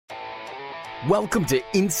Welcome to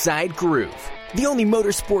Inside Groove, the only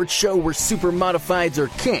motorsports show where Supermodifieds are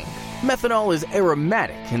king. Methanol is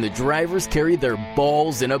aromatic and the drivers carry their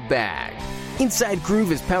balls in a bag. Inside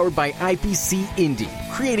Groove is powered by IPC Indy,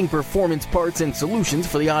 creating performance parts and solutions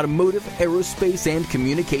for the automotive, aerospace, and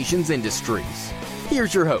communications industries.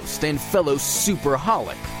 Here's your host and fellow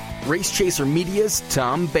superholic, Race Chaser Media's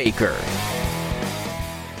Tom Baker.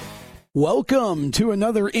 Welcome to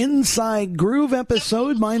another Inside Groove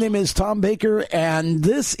episode. My name is Tom Baker, and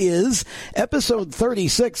this is episode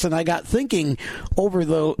 36. And I got thinking over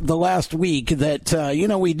the last week that,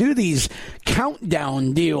 we do these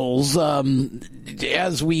countdown deals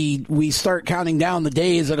as we start counting down the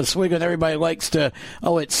days at Oswego, and everybody likes to,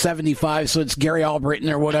 it's 75, so it's Gary Albritton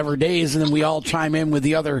or whatever days, and then we all chime in with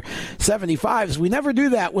the other 75s. We never do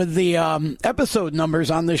that with the episode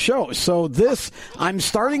numbers on the show. So I'm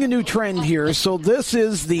starting a new trend here. So this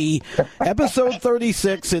is the episode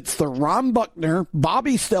 36. It's the Ron Buckner,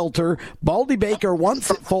 Bobby Stelter, Baldy Baker once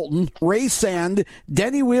at Fulton, Ray Sand,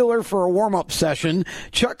 Denny Wheeler for a warm-up session,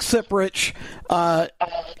 Chuck Siprich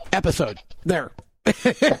episode. There.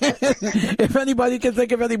 If anybody can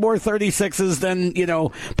think of any more 36s, then,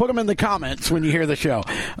 put them in the comments when you hear the show.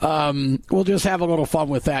 We'll just have a little fun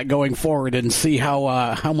with that going forward and see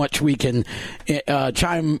how much we can get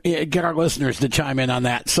our listeners to chime in on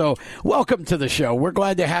that. So welcome to the show. We're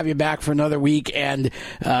glad to have you back for another week, and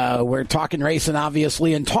we're talking racing,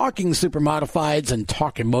 obviously, and talking Supermodifieds and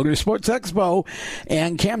talking Motorsports Expo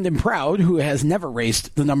and Camden Proud, who has never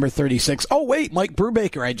raced the number 36. Oh, wait, Mike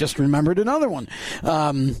Brubaker. I just remembered another one.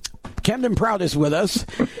 Camden Proud is with us.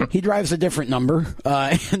 He drives a different number,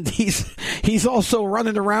 and he's also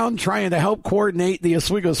running around trying to help coordinate the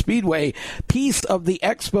Oswego Speedway piece of the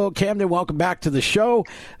Expo. Camden, welcome back to the show.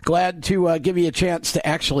 Glad to give you a chance to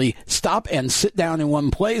actually stop and sit down in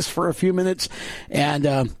one place for a few minutes and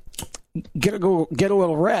get a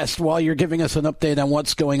little rest while you're giving us an update on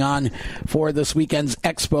what's going on for this weekend's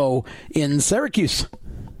Expo in Syracuse.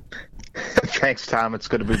 Thanks, Tom. It's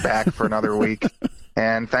good to be back for another week.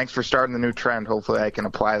 And thanks for starting the new trend. Hopefully I can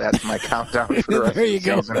apply that to my countdown for the rest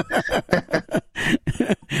of the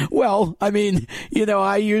season. Well, I mean,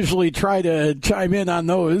 I usually try to chime in on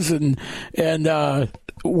those and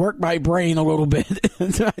work my brain a little bit.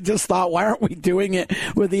 I just thought, why aren't we doing it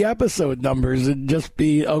with the episode numbers and just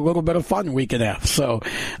be a little bit of fun we can have? So,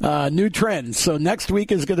 new trends. So next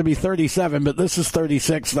week is going to be 37, but this is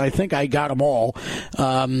 36, and I think I got them all,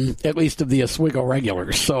 at least of the Oswego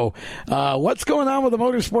regulars. So, what's going on with the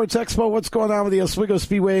Motorsports Expo? What's going on with the Oswego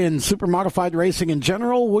Speedway and Supermodified racing in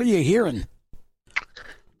general? What are you hearing?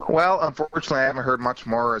 Well, unfortunately, I haven't heard much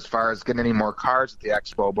more as far as getting any more cars at the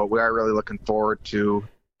Expo, but we are really looking forward to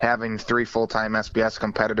having 3 full-time SBS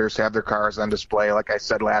competitors have their cars on display. Like I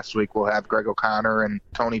said last week, we'll have Greg O'Connor and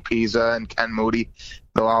Tony Pizza and Ken Moody.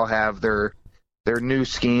 They'll all have their new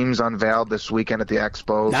schemes unveiled this weekend at the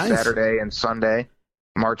Expo, nice. Saturday and Sunday,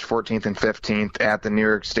 March 14th and 15th at the New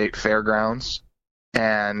York State Fairgrounds.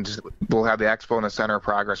 And we'll have the Expo in the Center of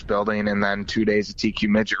Progress building, and then 2 days of TQ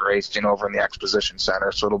midget racing over in the Exposition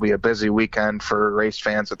Center. So it'll be a busy weekend for race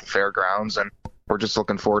fans at the fairgrounds, and we're just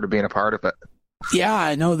looking forward to being a part of it. Yeah,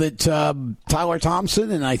 I know that Tyler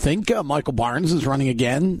Thompson and I think Michael Barnes is running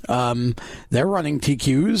again. They're running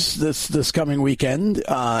TQs this coming weekend.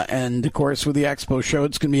 And, of course, with the Expo show,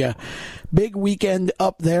 it's going to be a big weekend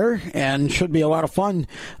up there and should be a lot of fun.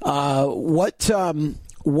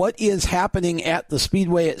 What is happening at the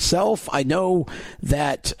Speedway itself? I know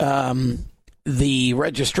that the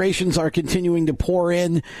registrations are continuing to pour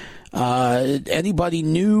in. Anybody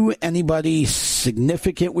new, anybody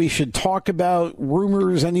significant we should talk about,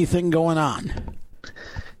 rumors, anything going on?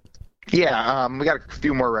 Yeah, we got a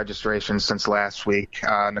few more registrations since last week.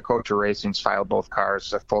 Nicotra Racing's filed both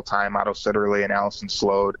cars, full-time, Otto Sitterly and Allison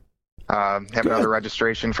Slode. Have another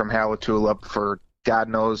registration from Hal Tulip for God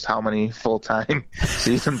knows how many full-time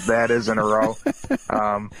seasons that is in a row.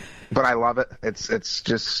 But I love it.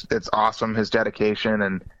 It's awesome, his dedication.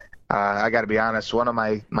 And I got to be honest, one of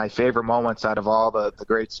my favorite moments out of all the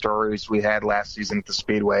great stories we had last season at the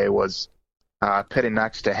Speedway was pitting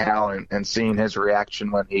next to Hal and seeing his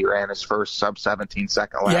reaction when he ran his first sub-17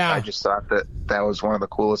 second lap. Yeah. I just thought that was one of the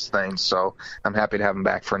coolest things. So I'm happy to have him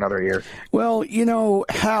back for another year. Well,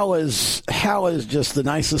 Hal is just the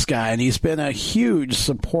nicest guy, and he's been a huge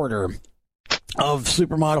supporter of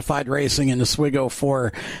Supermodified racing in Oswego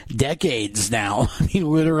for decades now. I mean,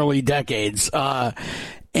 literally decades.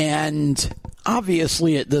 And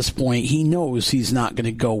obviously at this point, he knows he's not going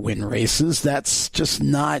to go win races. That's just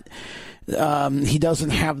not... he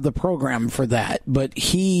doesn't have the program for that, but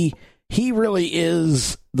he really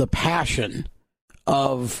is the passion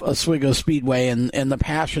of Oswego Speedway and the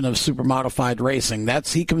passion of Supermodified racing.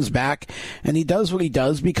 He comes back and he does what he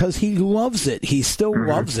does because he loves it. He still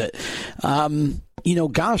loves it.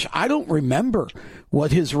 Gosh, I don't remember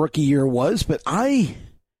what his rookie year was, but I've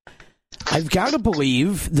got to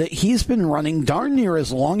believe that he's been running darn near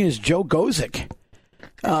as long as Joe Gozick.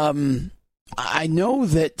 I know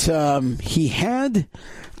that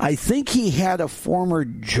I think he had a former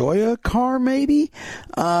Joya car, maybe,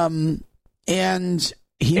 and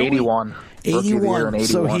he 81. 81.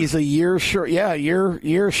 So he's a year short. Yeah,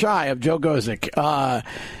 year shy of Joe Gozick.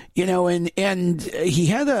 And he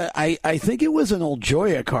had I think it was an old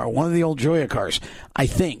Joya car, one of the old Joya cars, I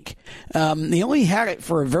think. He only had it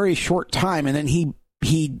for a very short time, and then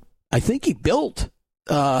I think he built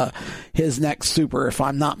his next Super, if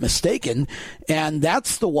I'm not mistaken, and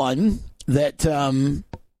that's the one that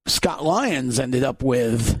Scott Lyons ended up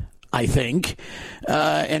with, I think,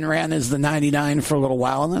 and ran as the 99 for a little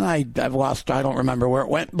while, and then I've lost. I don't remember where it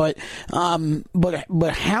went, but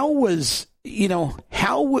how was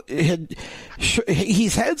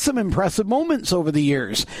he's had some impressive moments over the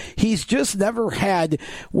years. He's just never had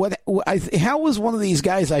how was one of these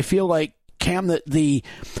guys. I feel like Cam that the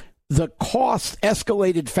cost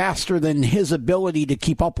escalated faster than his ability to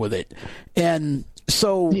keep up with it, and.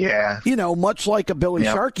 So, much like a Billy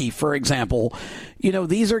Sharkey, for example,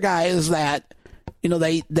 these are guys that,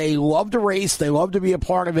 they love to race. They love to be a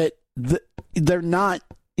part of it. They're not,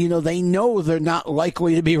 they know they're not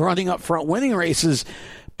likely to be running up front winning races,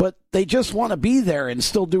 but they just want to be there and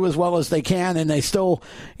still do as well as they can. And they still,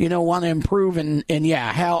 want to improve.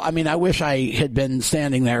 I wish I had been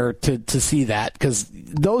standing there to see that, because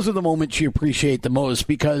those are the moments you appreciate the most,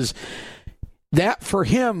 because that for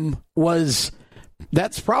him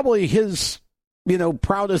that's probably his,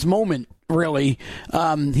 proudest moment, really.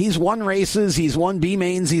 He's won races, he's won B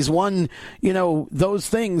mains, he's won, those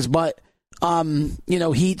things, but,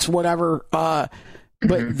 heats, whatever.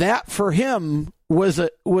 But that for him was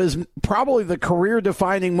probably the career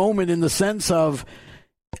defining moment, in the sense of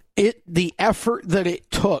the effort that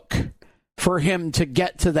it took for him to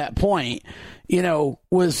get to that point,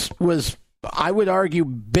 was I would argue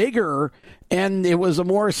bigger, and it was a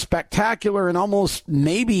more spectacular and almost,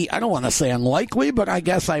 maybe, I don't want to say unlikely, but I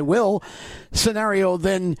guess I will, scenario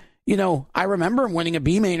than, I remember him winning a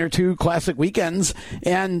B main or two classic weekends,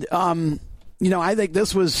 and I think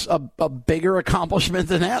this was a bigger accomplishment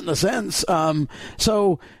than that, in a sense.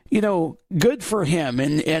 So good for him,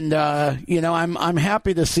 and I'm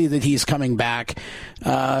happy to see that he's coming back.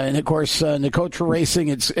 And of course, Nicotra Racing,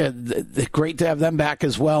 it's great to have them back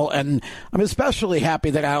as well. And I'm especially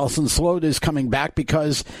happy that Allison Sloat is coming back,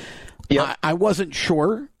 because I wasn't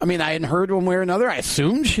sure. I mean, I hadn't heard one way or another. I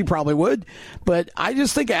assumed she probably would, but I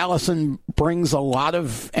just think Allison brings a lot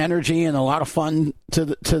of energy and a lot of fun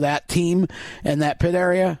to that team and that pit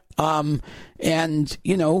area. And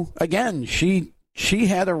again, she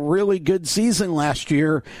had a really good season last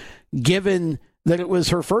year, given that it was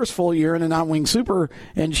her first full year in a non-wing super,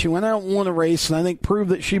 and she went out and won a race, and I think proved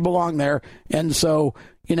that she belonged there. And so,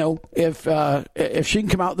 if she can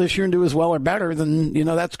come out this year and do as well or better, then,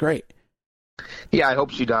 that's great. Yeah, I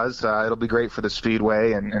hope she does. It'll be great for the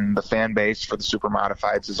Speedway and the fan base for the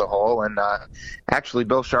Supermodifieds as a whole. And actually,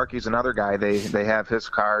 Bill Sharkey's another guy. They have his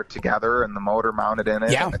car together and the motor mounted in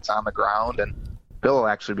it, and it's on the ground. And Bill will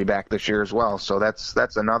actually be back this year as well. So that's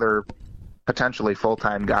another potentially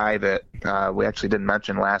full-time guy that we actually didn't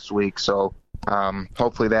mention last week. So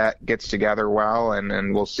hopefully that gets together well,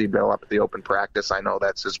 and we'll see Bill up at the open practice. I know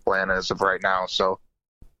that's his plan as of right now. So.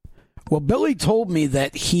 Well, Billy told me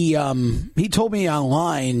that he told me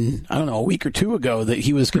online, I don't know, a week or two ago, that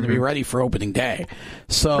he was going to be ready for opening day.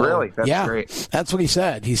 So really, that's great. That's what he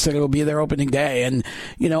said. He said it'll be there opening day, and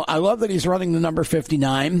I love that he's running the number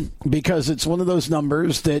 59, because it's one of those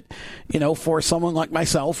numbers that, for someone like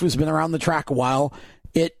myself who's been around the track a while,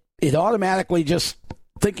 it automatically just.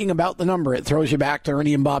 Thinking about the number, it throws you back to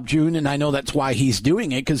Ernie and Bob June, and I know that's why he's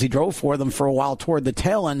doing it, because he drove for them for a while toward the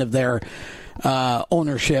tail end of their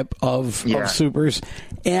ownership of supers.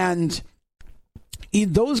 And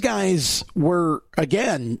those guys were,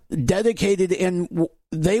 again, dedicated, and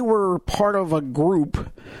they were part of a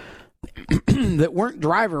group that weren't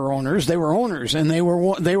driver owners. They were owners, and they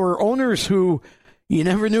were owners who, You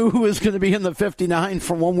never knew who was going to be in the 59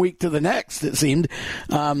 from one week to the next, it seemed.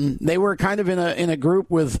 They were kind of in a group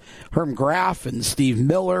with Herm Graff and Steve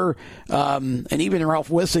Miller, and even Ralph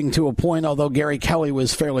Wissing to a point, although Gary Kelly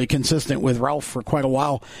was fairly consistent with Ralph for quite a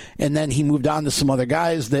while. And then he moved on to some other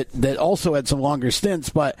guys that also had some longer stints.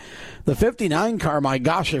 But the 59 car, my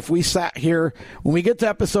gosh, if we sat here, when we get to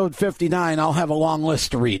episode 59, I'll have a long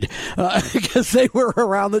list to read because they were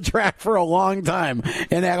around the track for a long time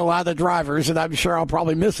and had a lot of drivers, and I'm sure I'll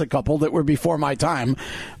probably miss a couple that were before my time.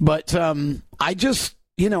 But I just,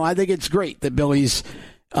 I think it's great that Billy's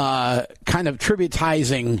kind of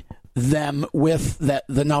tributizing them with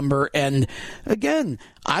the number. And again,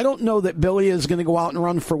 I don't know that Billy is going to go out and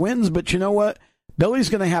run for wins, but you know what? Billy's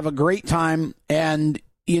going to have a great time. And,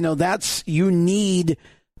 you need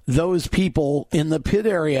those people in the pit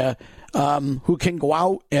area who can go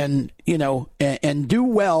out and, and do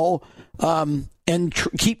well and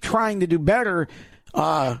keep trying to do better.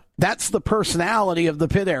 That's the personality of the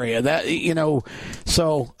pit area.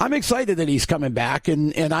 So I'm excited that he's coming back.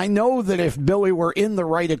 And I know that if Billy were in the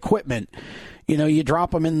right equipment, you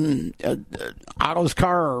drop him in Otto's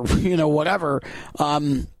car or, whatever.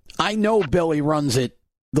 I know Billy runs it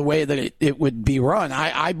the way that it would be run.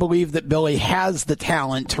 I believe that Billy has the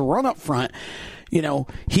talent to run up front.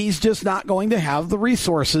 He's just not going to have the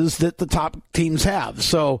resources that the top teams have.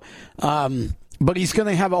 So, but he's going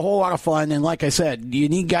to have a whole lot of fun. And like I said, you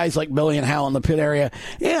need guys like Billy and Hal in the pit area.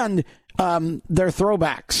 And they're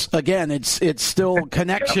throwbacks. Again, it's still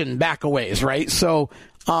connection back a ways, right? So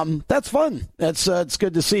that's fun. It's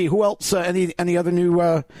good to see. Who else? Any other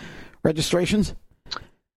new registrations?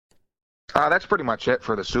 That's pretty much it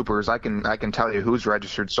for the supers. I can tell you who's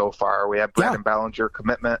registered so far. We have Brandon Ballinger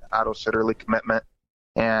commitment, Otto Sitterly commitment,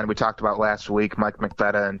 and we talked about last week Mike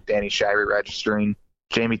McVetta and Danny Shirey registering.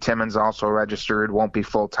 Jamie Timmons also registered, won't be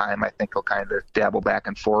full-time. I think he'll kind of dabble back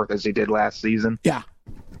and forth as he did last season. Yeah.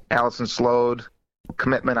 Allison Slode,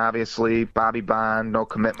 commitment, obviously. Bobby Bond, no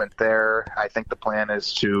commitment there. I think the plan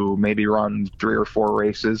is to maybe run 3 or 4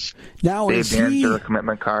 races. Now, Dave Dancer, a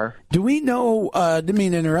commitment car. Do we know, didn't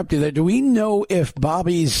mean to interrupt you there, do we know if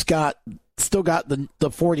Bobby's still got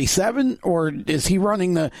the 47, or is he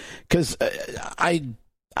running because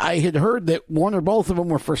I had heard that one or both of them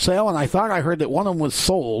were for sale, and I thought I heard that one of them was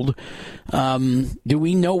sold. Do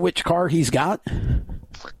we know which car he's got?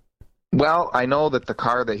 Well, I know that the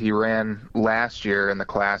car that he ran last year in the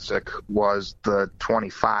Classic was the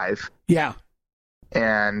 25. Yeah.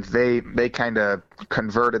 And they kind of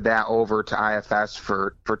converted that over to IFS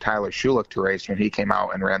for Tyler Schulich to race when he came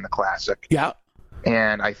out and ran the Classic. Yeah.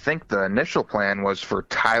 And I think the initial plan was for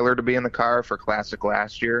Tyler to be in the car for Classic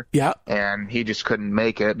last year. Yeah. And he just couldn't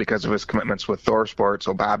make it because of his commitments with ThorSport,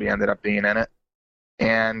 so Bobby ended up being in it.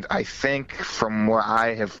 And I think from what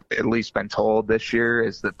I have at least been told this year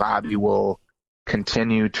is that Bobby will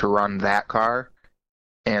continue to run that car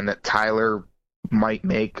and that Tyler might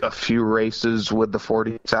make a few races with the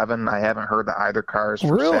 47. I haven't heard that either car is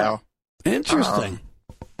for sale. Interesting.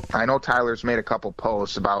 I know Tyler's made a couple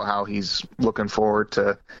posts about how he's looking forward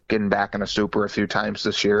to getting back in a super a few times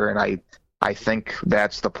this year, and I think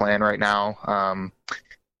that's the plan right now.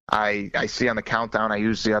 I see on the countdown I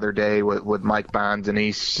used the other day with Mike Bond,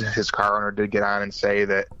 Denise, his car owner, did get on and say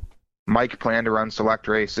that Mike planned to run select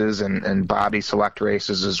races and Bobby select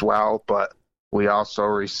races as well, but we also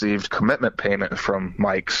received commitment payment from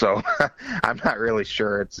Mike, so I'm not really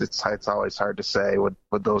sure. It's always hard to say with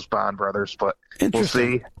those Bond brothers, but we'll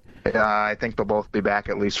see. I think they'll both be back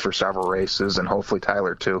at least for several races, and hopefully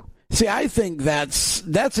Tyler too. See, I think that's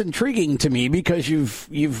intriguing to me because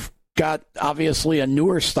you've got obviously a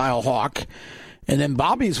newer style Hawk, and then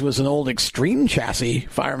Bobby's was an old Extreme chassis,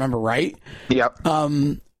 if I remember right. Yep.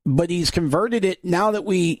 But he's converted it now that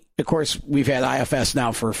we've had IFS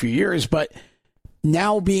now for a few years, but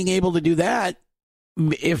now being able to do that,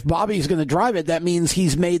 if Bobby's going to drive it, that means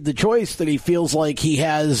he's made the choice that he feels like he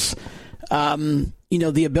has,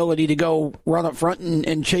 the ability to go run up front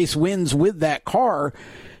and chase wins with that car,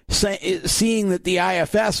 seeing that the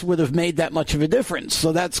IFS would have made that much of a difference.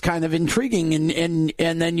 So that's kind of intriguing. And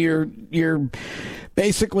then you're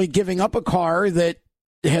basically giving up a car that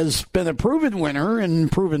has been a proven winner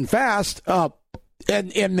and proven fast,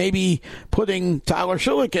 and maybe putting Tyler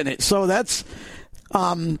Schulich in it. So that's,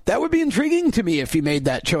 that would be intriguing to me if he made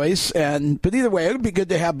that choice. But either way, it would be good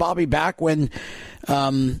to have Bobby back when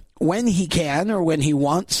when he can or when he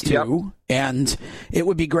wants to. Yep. And it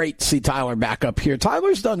would be great to see Tyler back up here.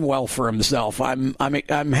 Tyler's done well for himself. I'm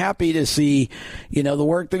happy to see, the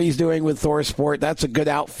work that he's doing with Thor Sport. That's a good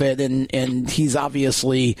outfit, and he's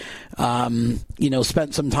obviously,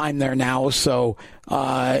 spent some time there now. So,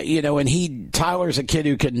 and Tyler's a kid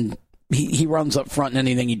who can. He runs up front in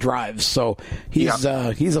anything he drives. So he's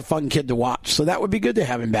a fun kid to watch. So that would be good to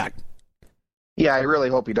have him back. Yeah, I really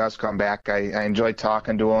hope he does come back. I enjoyed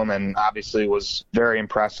talking to him, and obviously was very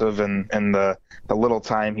impressive in the little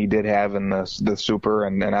time he did have in the Super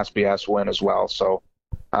and SBS win as well. So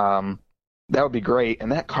that would be great.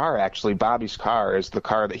 And that car, actually, Bobby's car, is the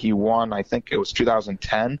car that he won. I think it was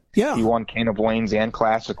 2010. Yeah. He won King of Waynes and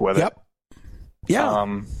Classic with it. Yep. Yeah.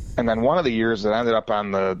 And then one of the years that ended up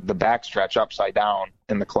on the backstretch upside down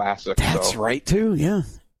in the Classic. That's right, too, yeah.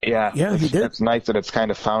 Yeah, he did. It's nice that it's kind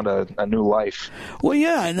of found a new life. Well,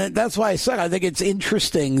 yeah, and that's why I said I think it's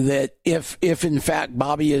interesting that if in fact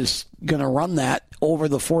Bobby is going to run that over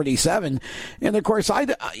the 47, and of course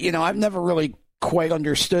I've never really quite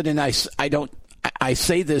understood, and I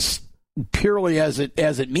say this purely as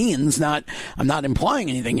it means, I'm not implying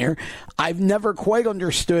anything here. I've never quite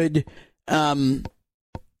understood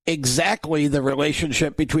exactly the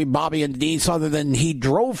relationship between Bobby and Denise, other than he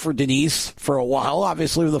drove for Denise for a while.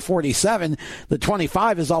 Obviously, with the 47, the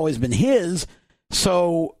 25 has always been his.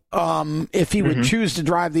 So if he would choose to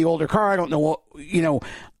drive the older car, I don't know what,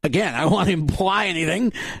 again, I don't want to imply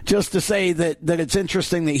anything, just to say that it's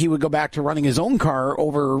interesting that he would go back to running his own car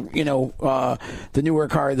over, the newer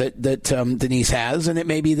car that Denise has. And it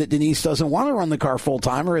may be that Denise doesn't want to run the car full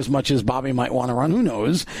time or as much as Bobby might want to run. Who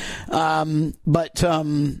knows?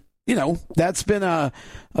 That's been a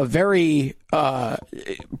very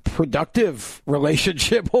productive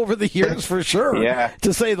relationship over the years, for sure. Yeah,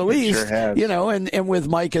 to say the least. Sure has. And with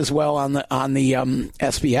Mike as well on the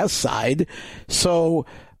SBS side. So,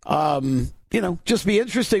 just be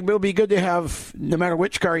interesting. But it'll be good to have, no matter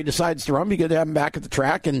which car he decides to run, be good to have him back at the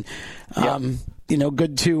track. And,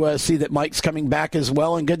 good to see that Mike's coming back as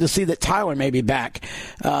well, and good to see that Tyler may be back.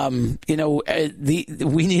 We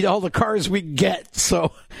need all the cars we get.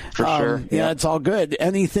 So, for sure. Yeah, it's all good.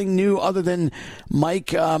 Anything new other than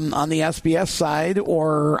Mike on the SBS side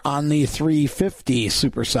or on the 350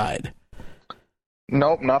 Super side?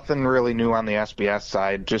 Nope, nothing really new on the SBS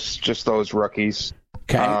side. Just those rookies.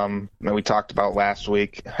 Okay. That we talked about last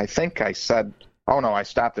week. I think I said, I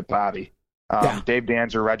stopped at Bobby. Dave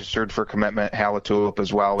Danzer registered for commitment, Halatulip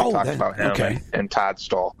as well. We talked about him and Todd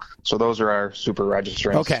Stoll. So those are our super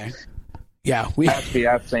registrants. Okay. Yeah.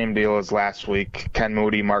 SBS, same deal as last week. Ken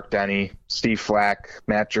Moody, Mark Denny, Steve Flack,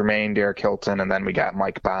 Matt Germain, Derek Hilton, and then we got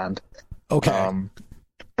Mike Bond. Okay.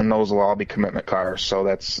 And those will all be commitment cars, so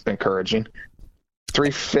that's encouraging.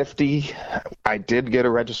 350, I did get a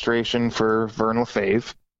registration for Vern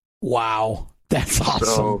Lefebvre. Wow. That's awesome.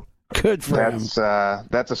 So good for him.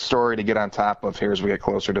 That's a story to get on top of here as we get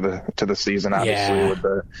closer to the season, obviously, with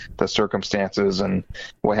the circumstances and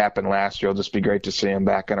what happened last year. It'll just be great to see him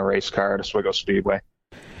back in a race car at Oswego Speedway.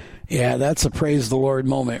 Yeah, that's a praise the Lord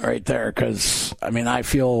moment right there, because, I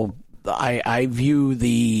feel I view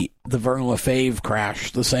the Vern Lefebvre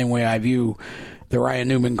crash the same way I view the Ryan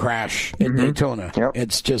Newman crash at Daytona. Yep.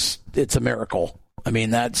 It's a miracle.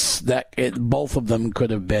 Both of them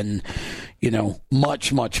could have been,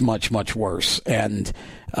 much, much, much, much worse. And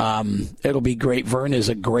it'll be great. Vern is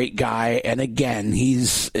a great guy. And again,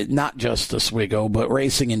 he's not just Oswego, but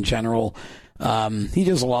racing in general. He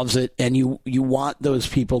just loves it. And you want those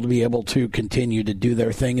people to be able to continue to do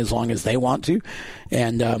their thing as long as they want to.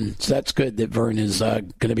 And so that's good that Vern is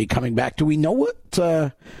going to be coming back. Do we know what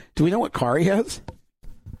car he has?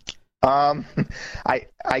 I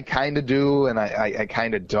kind of do, and I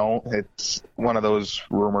kind of don't. It's one of those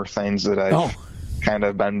rumor things that I've kind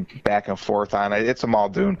of been back and forth on. It's a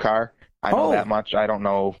Muldoon car. I know that much. I don't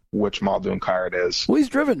know which Muldoon car it is. Well, he's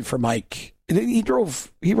driven for Mike. He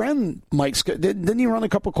ran Mike's. Didn't he run a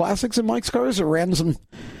couple classics in Mike's cars, or ran some?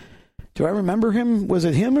 Do I remember him? Was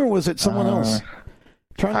it him or was it someone else? I'm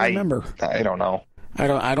trying to remember. I don't know.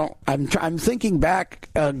 I'm thinking back.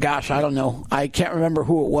 I don't know. I can't remember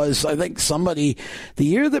who it was. I think somebody. The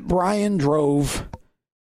year that Brian Sobus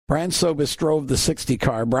drove the 60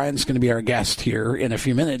 car. Brian's going to be our guest here in a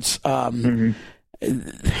few minutes. I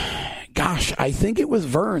think it was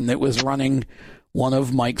Vern that was running one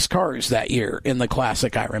of Mike's cars that year in the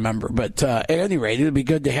Classic, I remember. But at any rate, it'll be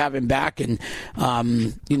good to have him back, and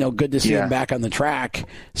good to see him back on the track.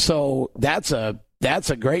 So that's a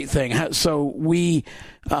great thing. So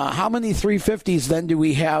how many 350s then do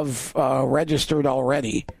we have registered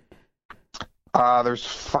already? There's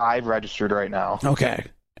 5 registered right now. Okay.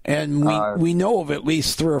 And we know of at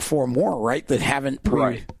least 3 or 4 more, right, that haven't.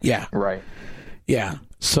 Right. Yeah. Right. Yeah.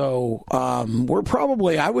 So we're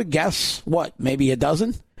probably, I would guess, maybe a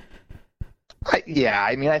dozen?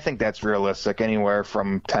 I think that's realistic. Anywhere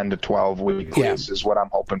from 10 to 12 weekly is what I'm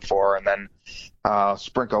hoping for. And then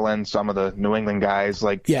sprinkle in some of the New England guys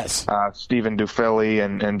like Stephen Dufilli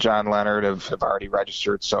and John Leonard have already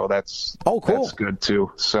registered. So that's cool. That's good,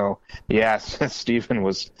 too. So, yes, Stephen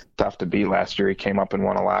was tough to beat last year. He came up and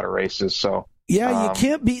won a lot of races. So. Yeah, you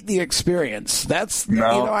can't beat the experience. That's,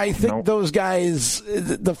 I think those guys,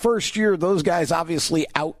 the first year, those guys obviously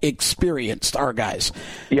out-experienced our guys.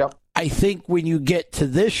 Yep. I think when you get to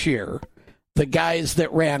this year, the guys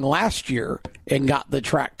that ran last year and got the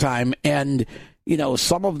track time, and,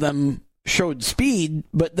 some of them showed speed,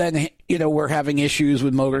 but then, we're having issues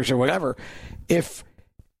with motors or whatever.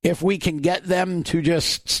 If we can get them to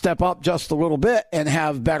just step up just a little bit and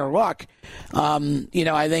have better luck,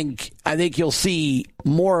 I think you'll see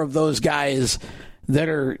more of those guys that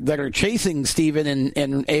are chasing Steven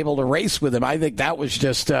and able to race with him. I think that was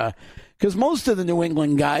just because most of the New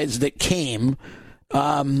England guys that came,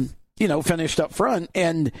 finished up front,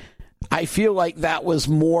 and I feel like that was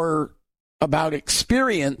more about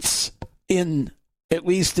experience at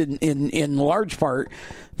least in large part,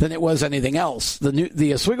 than it was anything else.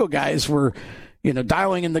 The Oswego guys were,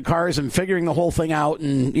 dialing in the cars and figuring the whole thing out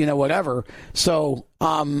and, whatever. So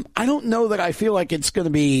I don't know that I feel like it's going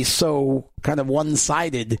to be so kind of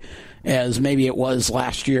one-sided as maybe it was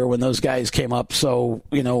last year when those guys came up. So,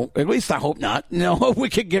 at least I hope not. We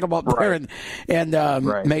could get them up there and make it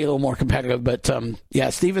a little more competitive. But,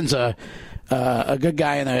 Steven's a good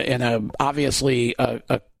guy and a obviously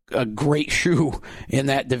a great shoe in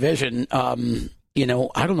that division. I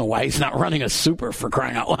don't know why he's not running a super, for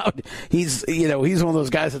crying out loud. He's one of those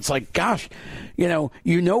guys that's like, gosh,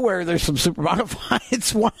 where there's some super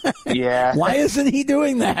modifieds. Why isn't he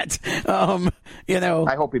doing that?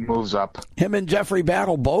 I hope he moves up. Him and Jeffrey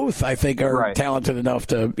Battle both, I think, are talented enough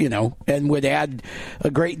to, and would add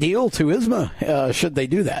a great deal to ISMA, should they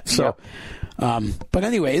do that. So, but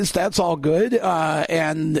anyways, that's all good.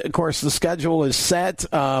 And of course the schedule is set.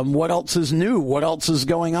 What else is new? What else is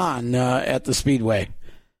going on, at the Speedway?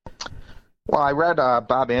 Well, I read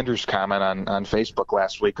Bob Andrews' comment on Facebook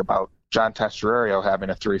last week about John Testerario having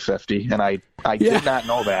a 350, and I did not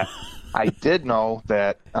know that. I did know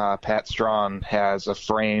that Pat Strawn has a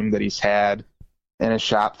frame that he's had in his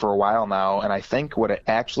shop for a while now, and I think what it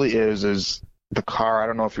actually is the car. I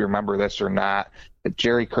don't know if you remember this or not.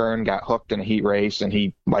 Jerry Kern got hooked in a heat race, and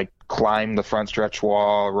he climbed the front stretch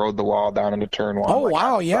wall, rode the wall down into turn 1. Oh,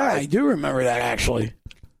 wow, yeah, I do remember that actually.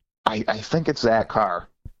 I think it's that car.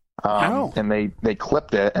 And they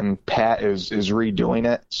clipped it, and Pat is redoing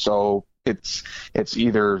it, so it's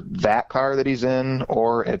either that car that he's in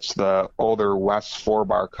or it's the older West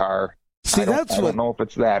 4-bar car. See, I don't know if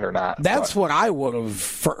it's that or not. That's what I would have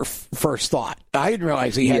first thought. I didn't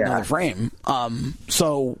realize he had another frame.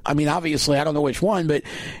 So, I mean, obviously, I don't know which one, but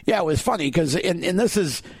yeah, it was funny because, and this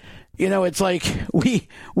is, it's like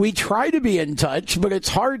we try to be in touch, but it's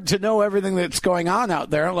hard to know everything that's going on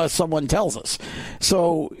out there unless someone tells us.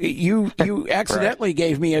 So you accidentally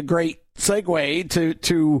gave me a great segue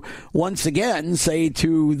to once again say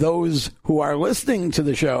to those who are listening to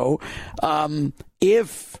the show,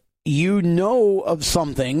 if you know of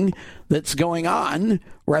something that's going on,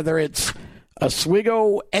 whether it's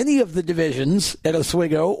Oswego, any of the divisions at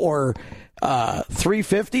Oswego, or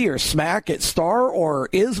 350 or SMAC at Star, or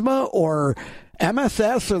ISMA, or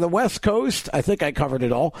MSS, or the West Coast. I think I covered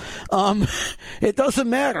it all. It doesn't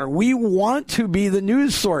matter. We want to be the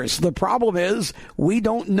news source. The problem is we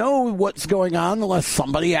don't know what's going on unless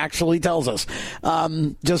somebody actually tells us.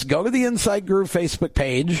 Just go to the Inside Groove Facebook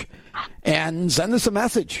page and send us a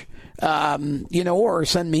message. Or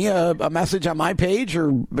send me a message on my page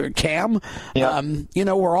or Cam. Yeah.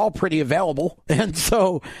 We're all pretty available. And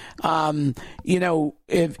so,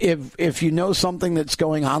 if you know something that's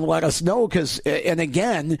going on, let us know. And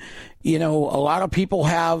again, a lot of people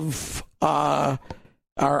have, are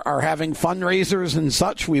having fundraisers and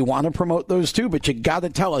such. We want to promote those too, but you got to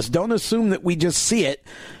tell us. Don't assume that we just see it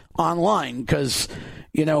online, because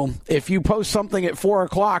if you post something at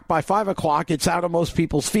 4:00, by 5:00, it's out of most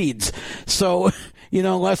people's feeds. So,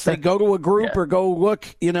 unless they go to a group or go look,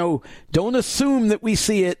 don't assume that we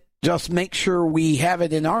see it just make sure we have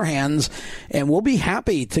it in our hands, and we'll be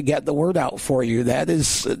happy to get the word out for you. That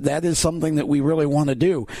is something that we really want to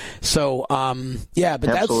do. So, yeah,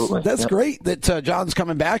 but that's great that John's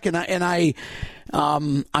coming back, and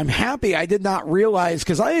I'm happy. I did not realize,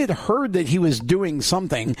 because I had heard that he was doing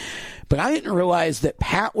something, but I didn't realize that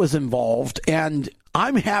Pat was involved, and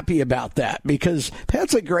I'm happy about that because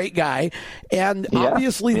Pat's a great guy, and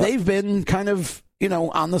obviously they've been kind of,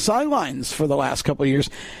 on the sidelines for the last couple of years.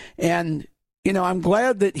 And, I'm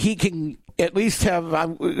glad that he can at least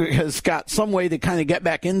has got some way to kind of get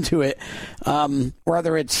back into it.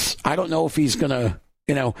 Whether it's, I don't know if he's going to,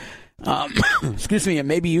 excuse me, and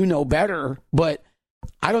maybe better, but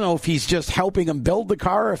I don't know if he's just helping him build the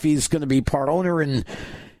car, if he's going to be part owner and,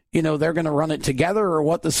 they're going to run it together or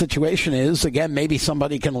what the situation is. Again, maybe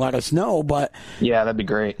somebody can let us know, but yeah, that'd be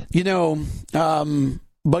great.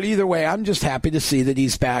 But either way, I'm just happy to see that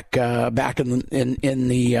he's back in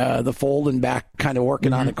the fold and back kind of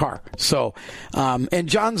working on the car. So, and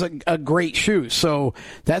John's a great shoe, so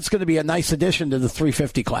that's going to be a nice addition to the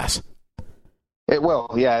 350 class. It will,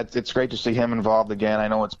 yeah. It's great to see him involved again. I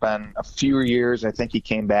know it's been a few years. I think he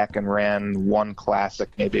came back and ran one classic.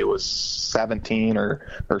 Maybe it was 17 or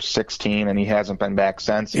 16, and he hasn't been back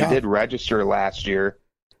since. He did register last year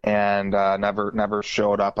and never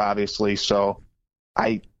showed up, obviously. So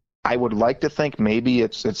I would like to think maybe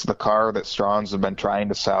it's the car that Strong's have been trying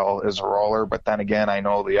to sell as a roller, but then again, I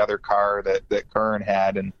know the other car that Kern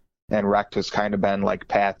had and wrecked has kind of been like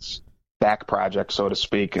Pat's back project, so to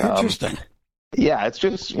speak. Interesting. Yeah, it's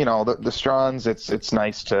just, the Strongs, it's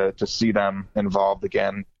nice to see them involved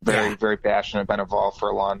again. Very, very passionate, been involved for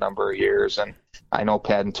a long number of years. And I know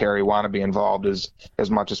Pat and Terry want to be involved as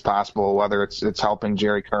much as possible, whether it's helping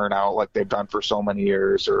Jerry Kern out like they've done for so many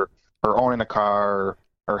years or owning a car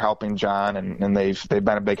or helping John. And they've been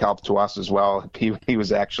a big help to us as well. He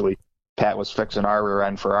was actually, Pat was fixing our rear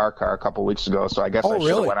end for our car a couple weeks ago. So I guess I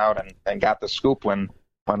should have went out and got the scoop when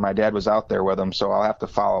my dad was out there with him. So I'll have to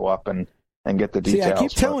follow up and get the details. See, I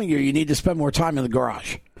keep telling you need to spend more time in the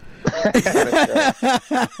garage.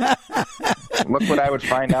 Look what I would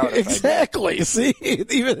find out. Exactly. See,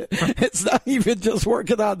 it's not even just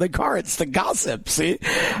working on the car; it's the gossip. See,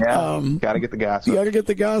 got to get the gossip. You got to get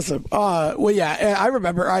the gossip. Well, yeah, I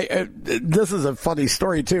remember. This is a funny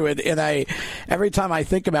story too, and I every time I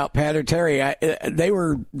think about Pat or Terry, they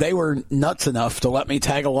were nuts enough to let me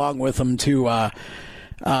tag along with them to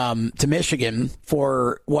Michigan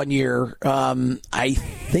for 1 year. I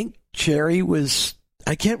think Jerry was,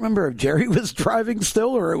 I can't remember if Jerry was driving still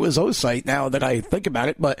or it was Osite now that I think about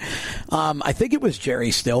it, but I think it was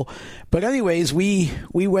Jerry still. But anyways, we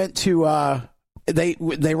went to,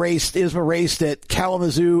 ISMA raced at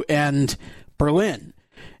Kalamazoo and Berlin.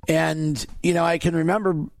 And, I can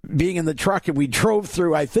remember being in the truck and we drove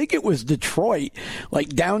through, I think it was Detroit, like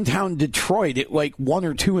downtown Detroit at like 1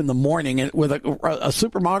 or 2 in the morning with a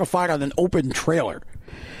super modified on an open trailer.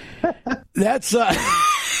 That's, and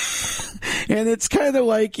it's kind of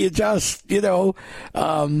like you just, you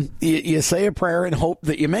say a prayer and hope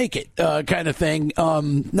that you make it, kind of thing.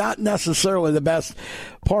 Not necessarily the best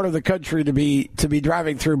part of the country to be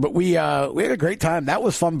driving through, but we had a great time. That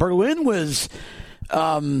was fun. Berlin was,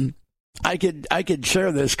 I could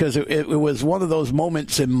share this because it was one of those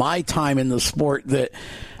moments in my time in the sport that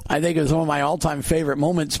I think is one of my all-time favorite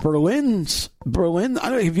moments. Berlin. I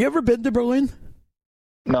don't know, have you ever been to Berlin?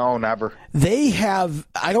 No, never. They have.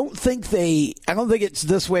 I don't think it's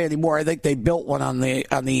this way anymore. I think they built one on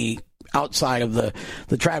the outside of the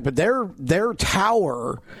track, but their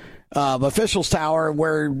tower. Officials Tower,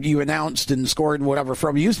 where you announced and scored and whatever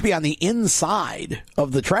from, used to be on the inside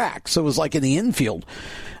of the track, so it was like in the infield,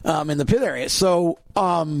 in the pit area. So,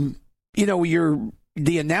 the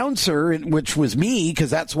announcer, which was me, because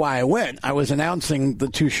that's why I went. I was announcing the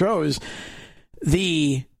 2 shows.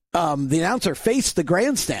 The announcer faced the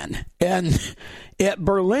grandstand, and at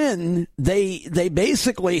Berlin, they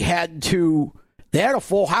basically had to. They had a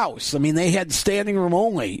full house. I mean, they had standing room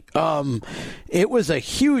only. It was a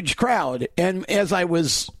huge crowd. And as I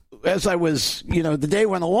was, the day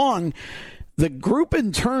went along, the group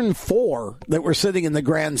in turn 4 that were sitting in the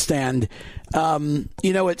grandstand,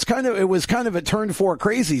 it was kind of a turn 4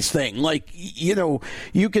 crazies thing. Like,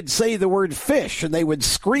 you could say the word fish and they would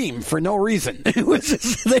scream for no reason. It was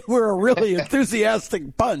just, they were a really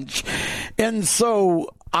enthusiastic bunch. And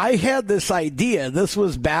so I had this idea. This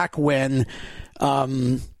was back when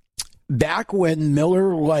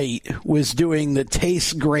Miller Lite was doing the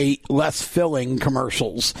taste great, less filling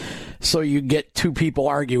commercials. So you get 2 people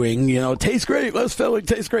arguing, taste great, less filling,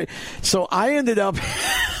 taste great. So I ended up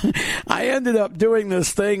I ended up doing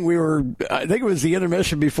this thing. I think it was the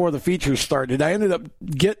intermission before the feature started. I ended up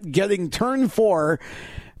getting turn 4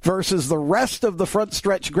 versus the rest of the front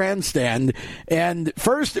stretch grandstand. And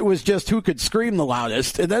first it was just who could scream the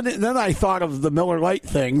loudest. And then I thought of the Miller Lite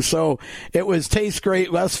thing. So it was taste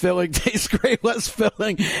great, less filling, taste great, less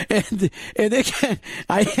filling. And again,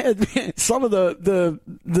 I had some of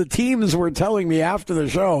the teams were telling me after the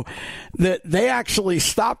show that they actually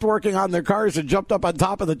stopped working on their cars and jumped up on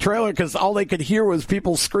top of the trailer because all they could hear was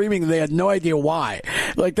people screaming. They had no idea why.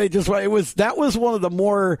 Like that was one of the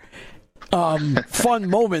more fun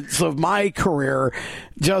moments of my career.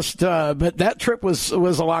 But that trip was a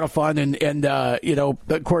lot of fun, and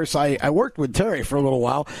of course I worked with Terry for a little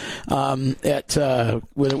while at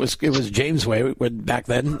when it was James Way back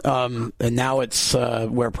then, and now it's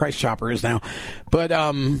where Price Chopper is now. But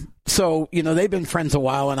so, they've been friends a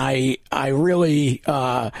while, and I really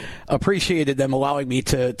appreciated them allowing me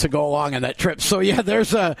to go along on that trip. So, yeah,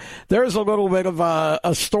 there's a little bit of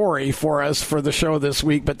a story for us for the show this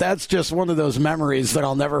week, but that's just one of those memories that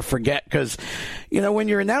I'll never forget because, when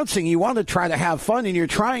you're announcing, you want to try to have fun, and you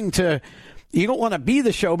don't want to be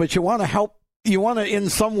the show, but you want to help. You want to,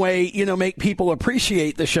 in some way, make people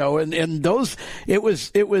appreciate the show, and it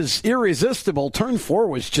was irresistible. Turn 4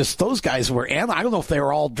 was just, those guys were, and I don't know if they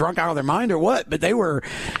were all drunk out of their mind or what, but they were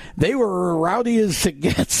rowdy as it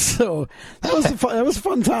gets. So that was a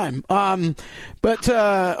fun time.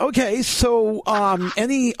 Okay, so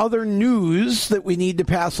any other news that we need to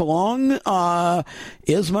pass along?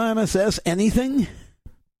 ISMA, MSS, anything?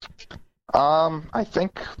 I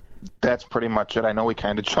think that's pretty much it. I know we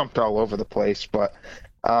kind of jumped all over the place, but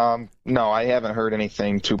no, I haven't heard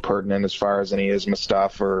anything too pertinent as far as any ISMA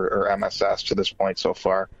stuff or MSS to this point so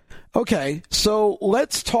far. Okay, so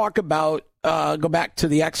let's talk about go back to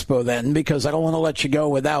the Expo then, because I don't want to let you go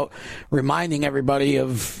without reminding everybody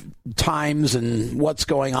of times and what's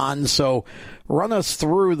going on. So run us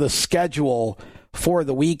through the schedule for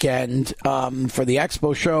the weekend for the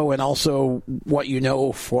Expo show, and also what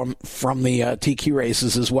from the TQ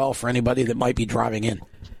races as well for anybody that might be driving in.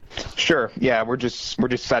 Sure. Yeah, we're just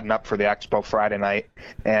setting up for the Expo Friday night,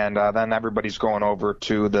 and then everybody's going over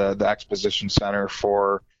to the Exposition Center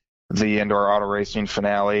for the indoor auto racing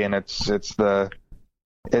finale, and it's the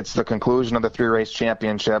conclusion of the 3-race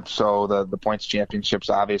championship. So the points championships,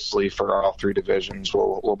 obviously, for all 3 divisions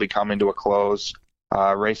will be coming to a close.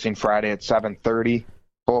 Racing Friday at 7:30.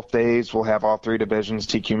 Both days we'll have all 3 divisions,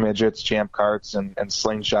 TQ midgets, champ karts, and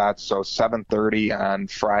slingshots. So 7:30 on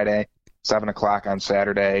Friday, 7 o'clock on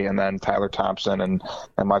Saturday, and then Tyler Thompson and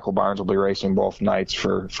Michael Barnes will be racing both nights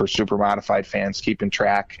for Supermodified fans keeping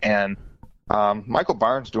track. And Michael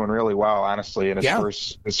Barnes doing really well, honestly, in his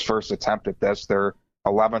first attempt at this. They're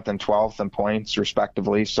 11th and 12th in points,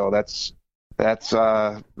 respectively. So that's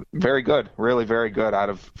very good, really very good out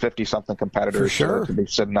of 50-something competitors to be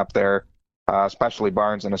sitting up there, especially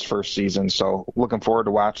Barnes in his first season. So looking forward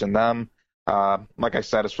to watching them. Like I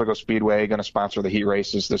said, Oswego Speedway going to sponsor the heat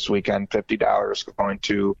races this weekend. $50 going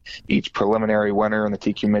to each preliminary winner in the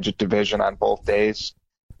TQ midget division on both days.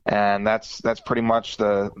 And that's pretty much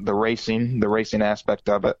the racing aspect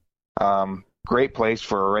of it. Great place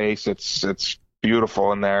for a race. It's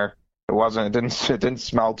beautiful in there. It didn't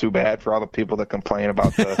smell too bad for all the people that complain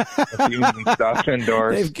about the fumes and stuff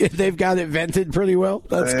indoors. They've got it vented pretty well.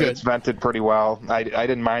 That's good. It's vented pretty well. I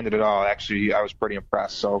didn't mind it at all. Actually, I was pretty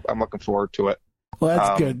impressed. So I'm looking forward to it. Well,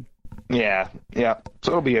 that's good. Yeah.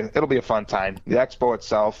 So it'll be a fun time. The Expo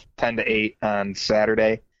itself, 10 to 8 on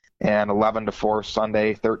Saturday, and 11 to 4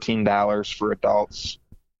 Sunday. $13 for adults,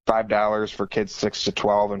 $5 for kids 6 to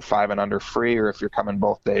 12, and 5 and under free. Or if you're coming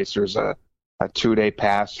both days, there's a 2-day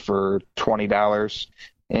pass for $20,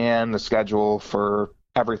 and the schedule for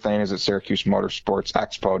everything is at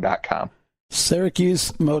SyracuseMotorsportsExpo.com.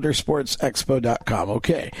 SyracuseMotorsportsExpo.com.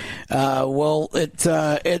 Okay. Well,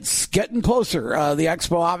 it's getting closer. The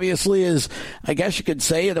Expo obviously is, I guess you could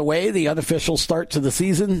say, in a way, the unofficial start to the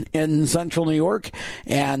season in Central New York.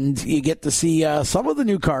 And you get to see some of the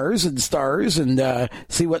new cars and stars and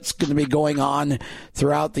see what's going to be going on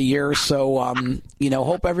throughout the year. So,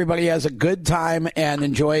 hope everybody has a good time and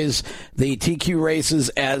enjoys the TQ races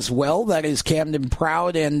as well. That is Camden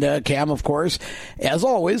Proud, and Cam, of course, as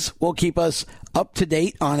always, will keep us up to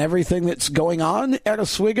date on everything that's going on at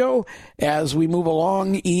Oswego as we move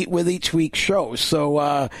along with each week's show.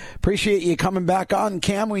 So appreciate you coming back on,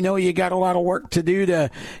 Cam. We know you got a lot of work to do to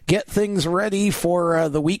get things ready for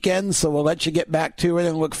the weekend, so we'll let you get back to it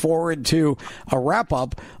and look forward to a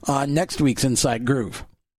wrap-up on next week's Inside Groove.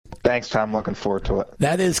 Thanks, Tom. Looking forward to it.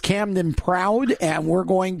 That is Camden Proud, and we're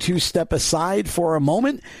going to step aside for a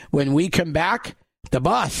moment. When we come back, the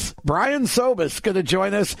boss, Brian Sobus, going to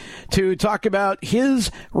join us to talk about his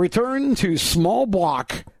return to small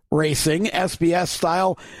block racing, SBS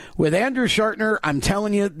style, with Andrew Schartner. I'm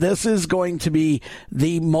telling you, this is going to be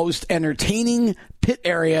the most entertaining pit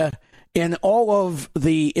area in all of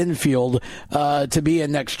the infield to be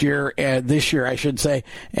in next year, this year, I should say.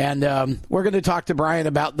 And we're going to talk to Brian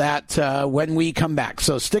about that when we come back.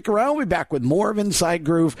 So stick around. We'll be back with more of Inside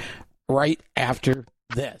Groove right after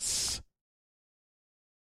this.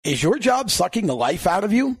 Is your job sucking the life out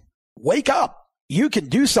of you? Wake up. You can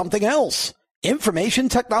do something else. Information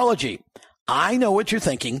technology. I know what you're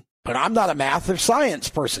thinking, but I'm not a math or science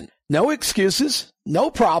person. No excuses. No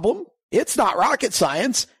problem. It's not rocket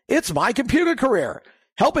science. It's my computer career.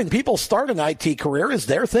 Helping people start an IT career is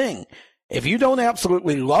their thing. If you don't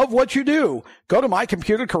absolutely love what you do, go to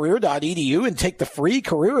mycomputercareer.edu and take the free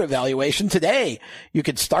career evaluation today. You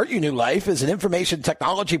can start your new life as an information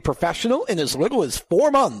technology professional in as little as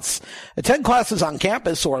 4 months. Attend classes on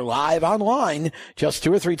campus or live online just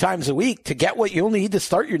 2 or 3 times a week to get what you'll need to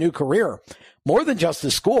start your new career. More than just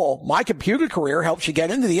a school, My Computer Career helps you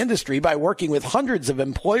get into the industry by working with hundreds of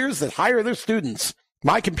employers that hire their students.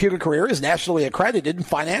 My Computer Career is nationally accredited and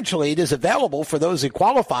financial aid is available for those who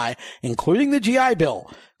qualify, including the GI Bill.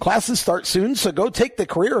 Classes start soon, so go take the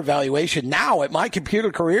career evaluation now at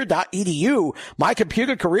mycomputercareer.edu.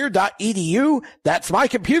 Mycomputercareer.edu. That's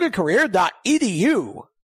mycomputercareer.edu.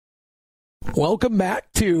 Welcome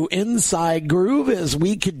back to Inside Groove as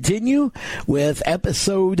we continue with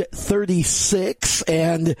episode 36,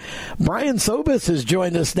 and Brian Sobus has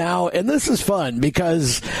joined us now, and this is fun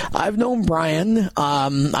because I've known Brian.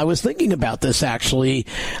 I was thinking about this actually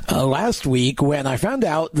last week when I found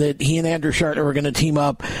out that he and Andrew Schartner were going to team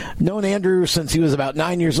up. Known Andrew since he was about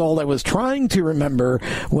 9 years old. I was trying to remember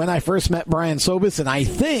when I first met Brian Sobus, and I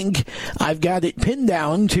think I've got it pinned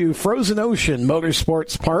down to Frozen Ocean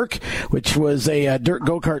Motorsports Park, which was a dirt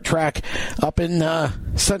go-kart track up in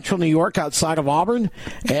central New York outside of Auburn.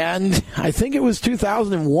 And I think it was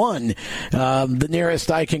 2001, the nearest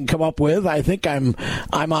I can come up with. I think I'm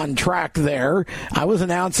on track there. I was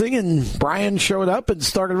announcing, and Brian showed up and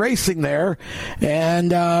started racing there.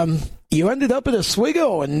 And you ended up at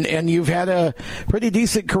Oswego, and you've had a pretty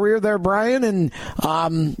decent career there, Brian. And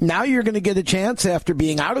now you're going to get a chance, after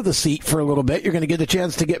being out of the seat for a little bit, you're going to get a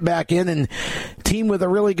chance to get back in and team with a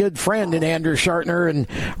really good friend in Andrew Schartner and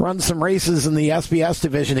run some races in the SBS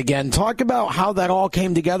division again. Talk about how that all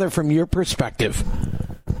came together from your perspective.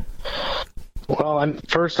 Well, I'm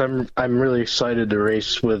really excited to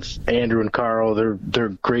race with Andrew and Carl. They're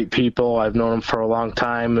great people. I've known them for a long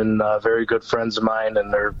time and very good friends of mine,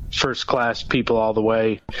 and they're first class people all the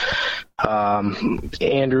way.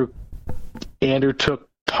 Andrew took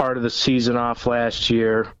part of the season off last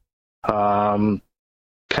year. Kind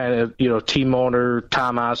of, team owner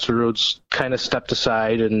Tom Osterud's kind of stepped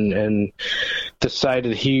aside and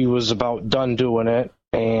decided he was about done doing it,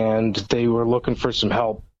 and they were looking for some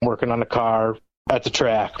help working on the car at the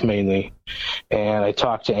track mainly. And I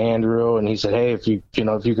talked to Andrew, and he said, hey, if you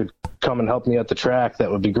could come and help me at the track, that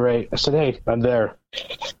would be great. I said, hey, I'm there.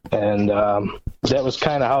 And that was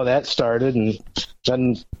kind of how that started. And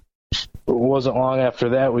then it wasn't long after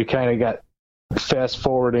that, we kind of got fast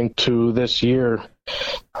forwarding to this year.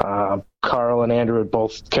 Carl and Andrew had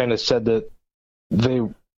both kind of said that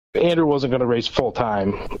Andrew wasn't going to race full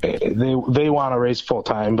time. They want to race full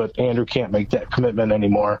time, but Andrew can't make that commitment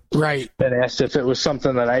anymore. Right. And asked if it was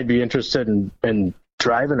something that I'd be interested in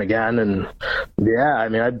driving again. And yeah, I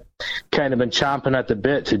mean, I've kind of been chomping at the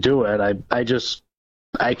bit to do it. I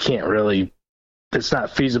can't really. It's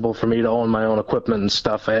not feasible for me to own my own equipment and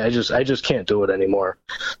stuff. I just can't do it anymore.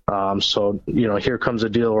 So here comes a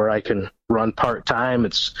deal where I can run part time.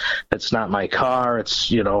 It's not my car.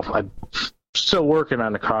 It's I'm still working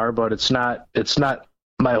on the car, but it's not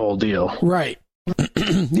my whole deal. Right.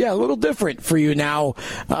 Yeah, a little different for you now,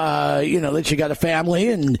 that you got a family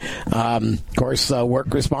and, of course,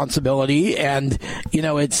 work responsibility. And,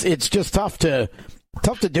 it's just tough to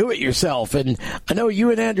do it yourself. And I know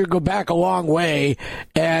you and Andrew go back a long way.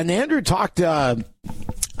 And Andrew talked, I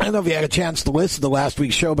don't know if you had a chance to listen to last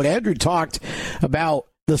week's show, but Andrew talked about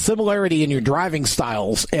the similarity in your driving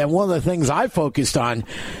styles. And one of the things I focused on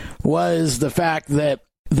was the fact that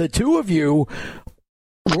the two of you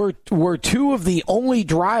were two of the only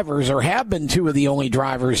drivers, or have been two of the only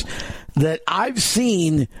drivers, that I've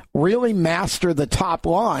seen really master the top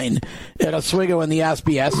line at Oswego in the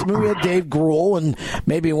SBS. I mean, we had Dave Gruhl and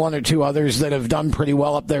maybe one or two others that have done pretty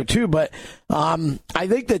well up there too. But I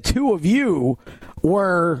think the two of you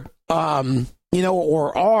were,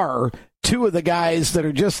 or are two of the guys that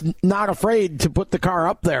are just not afraid to put the car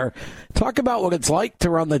up there. Talk about what it's like to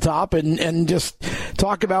run the top, and just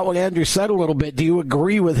talk about what Andrew said a little bit. Do you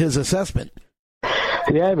agree with his assessment?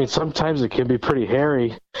 Yeah, I mean, sometimes it can be pretty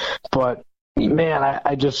hairy, but man,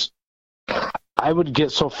 I would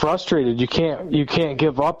get so frustrated. You can't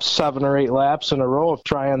give up 7 or 8 laps in a row of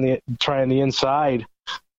trying the inside.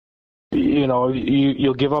 You know,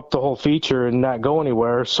 you'll give up the whole feature and not go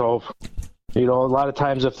anywhere. So, you know, a lot of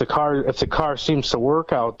times if the car seems to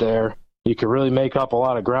work out there, you can really make up a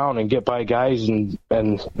lot of ground and get by guys, and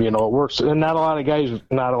you know, it works. And not a lot of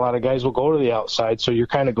guys will go to the outside, so you're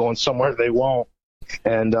kind of going somewhere they won't.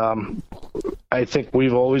 And I think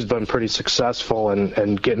we've always been pretty successful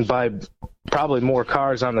in getting by probably more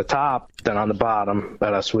cars on the top than on the bottom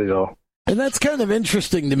at Oswego. And that's kind of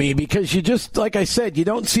interesting to me, because you just, like I said, you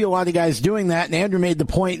don't see a lot of guys doing that. And Andrew made the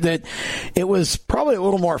point that it was probably a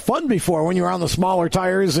little more fun before when you were on the smaller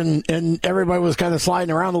tires and everybody was kind of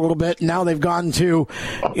sliding around a little bit. And now they've gone to,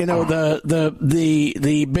 you know,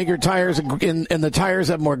 the bigger tires, and the tires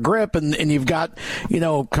have more grip, and you've got, you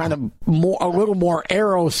know, kind of a little more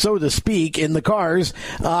aero, so to speak, in the cars.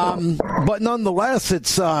 But nonetheless,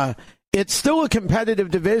 it's still a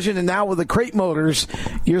competitive division, and now with the crate motors,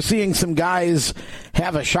 you're seeing some guys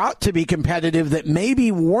have a shot to be competitive that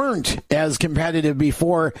maybe weren't as competitive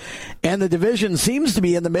before, and the division seems to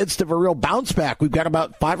be in the midst of a real bounce back. We've got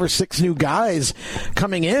about 5 or 6 new guys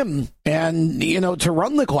coming in, and, you know, to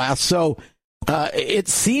run the class. So it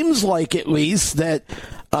seems like, at least, that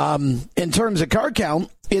in terms of car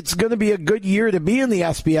count, it's going to be a good year to be in the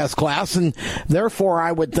SBS class, and therefore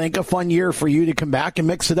I would think a fun year for you to come back and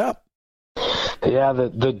mix it up. Yeah,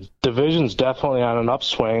 the division's definitely on an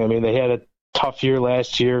upswing. I mean, they had a tough year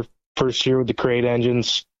last year, first year with the crate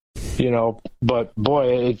engines, you know, but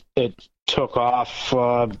boy, it took off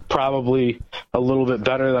probably a little bit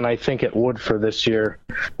better than I think it would for this year.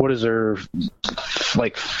 What is there,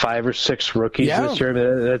 like 5 or 6 rookies this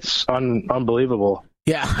year? That's unbelievable.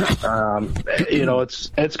 Yeah. You know, it's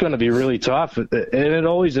going to be really tough, and it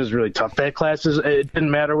always is really tough. That class it didn't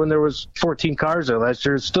matter when there was 14 cars there last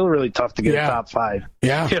year. It's still really tough to get a top 5.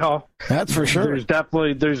 Yeah. You know, that's for sure.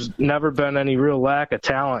 There's never been any real lack of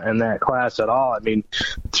talent in that class at all. I mean,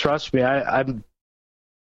 trust me,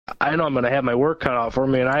 I know I'm going to have my work cut out for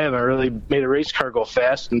me, and I haven't really made a race car go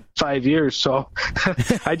fast in 5 years, so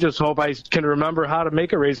I just hope I can remember how to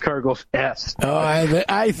make a race car go fast. Oh,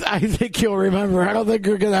 I think you'll remember. I don't think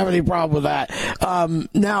you're going to have any problem with that.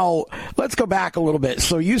 Now, let's go back a little bit.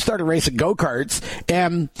 So you started racing go-karts,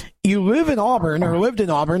 and you lived in Auburn,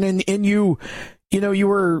 and you know, you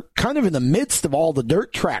were kind of in the midst of all the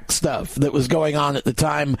dirt track stuff that was going on at the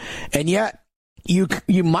time, and yet you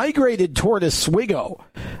migrated toward Oswego.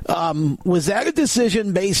 Was that a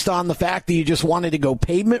decision based on the fact that you just wanted to go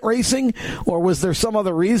pavement racing, or was there some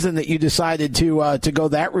other reason that you decided to go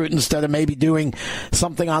that route instead of maybe doing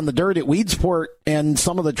something on the dirt at Weedsport and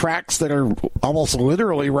some of the tracks that are almost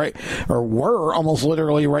literally right, or were almost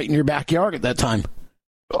literally right in your backyard at that time?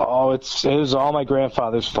 Oh, it was all my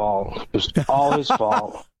grandfather's fault. It was all his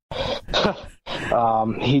fault.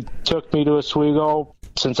 He took me to Oswego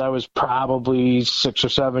since I was probably 6 or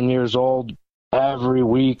 7 years old. Every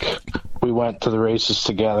week we went to the races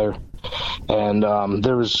together, and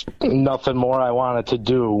there was nothing more I wanted to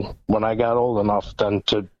do when I got old enough than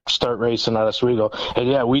to start racing at Oswego. And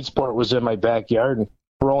yeah, Weedsport was in my backyard, and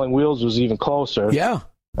Rolling Wheels was even closer. Yeah.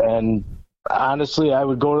 And honestly, I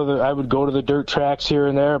would go to the dirt tracks here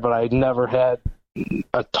and there, but I never had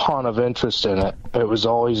a ton of interest in it. It was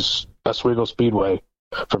always Oswego Speedway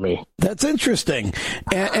for me. That's interesting.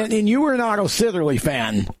 And you were an Otto Sidderly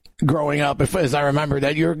fan growing up, as I remember,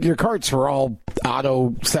 that your karts were all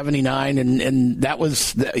Otto 79, and that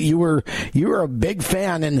was, you were a big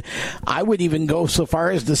fan, and I would even go so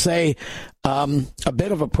far as to say a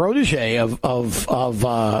bit of a protege of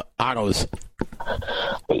Otto's.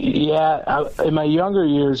 Yeah, in my younger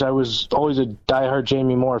years, I was always a diehard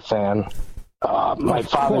Jamie Moore fan. My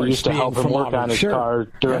father used to help him work on his car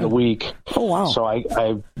during the week. Oh, wow. So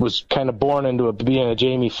I was kind of born into being a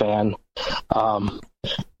Jamie fan.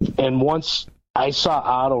 And once I saw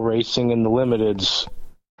Otto racing in the limiteds,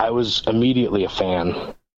 I was immediately a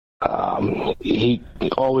fan. He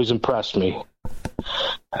always impressed me.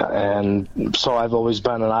 And so I've always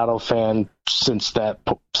been an Otto fan since that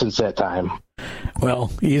time.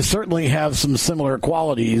 Well, you certainly have some similar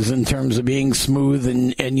qualities in terms of being smooth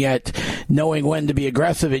and yet knowing when to be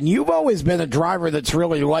aggressive. And you've always been a driver that's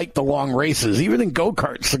really liked the long races. Even in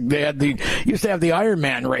go-karts, they used to have the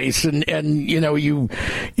Ironman race, and you know, you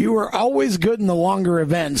were always good in the longer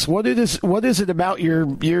events. What is it about your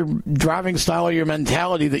driving style or your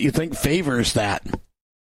mentality that you think favors that?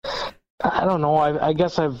 I don't know. I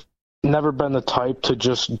guess I've never been the type to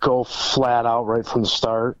just go flat out right from the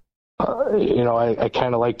start. You know, I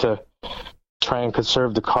kind of like to try and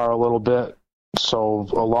conserve the car a little bit. So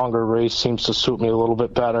a longer race seems to suit me a little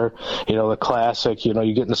bit better. You know, the classic, you know,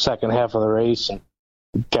 you get in the second half of the race and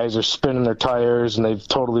guys are spinning their tires and they've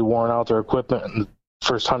totally worn out their equipment in the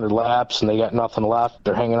first 100 laps and they got nothing left.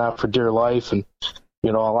 They're hanging out for dear life. And,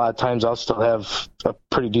 you know, a lot of times I'll still have a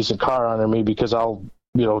pretty decent car under me because I'll,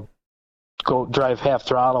 you know, go drive half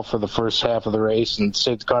throttle for the first half of the race and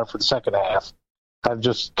save the car for the second half. I've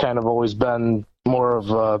just kind of always been more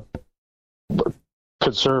of a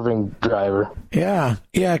conserving driver. Yeah,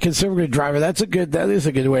 conservative driver. That is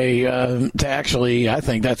a good way to actually, I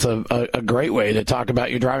think that's a great way to talk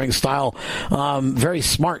about your driving style. Very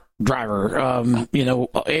smart driver, you know,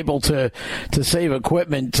 able to save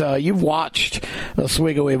equipment. You've watched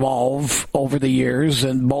Oswego evolve over the years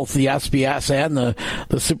in both the SBS and the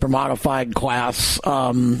Supermodified class.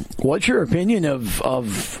 What's your opinion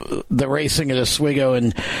of the racing at Oswego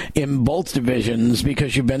in both divisions,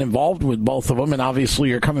 because you've been involved with both of them and obviously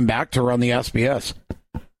you're coming back to run the SBS?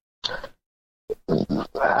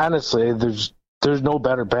 Honestly, there's no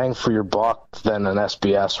better bang for your buck than an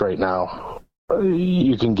SBS right now.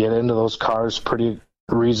 You can get into those cars pretty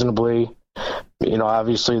reasonably. You know,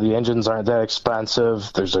 obviously the engines aren't that expensive.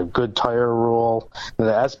 There's a good tire rule. The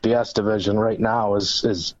SBS division right now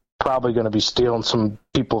is probably going to be stealing some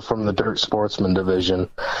people from the dirt sportsman division.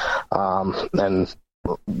 And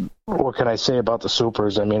what can I say about the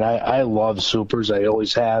Supers? I mean, I love Supers. I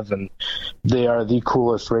always have, and they are the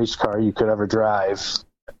coolest race car you could ever drive.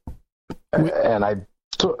 And I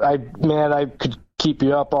could keep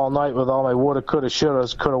you up all night with all my woulda, coulda,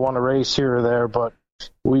 shouldas, coulda won a race here or there, but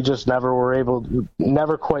we just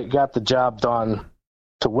never quite got the job done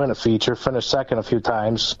to win a feature. Finished second a few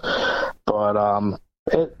times, but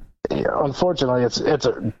unfortunately, it's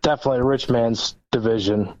definitely a rich man's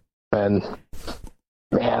division, and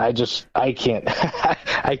man, I can't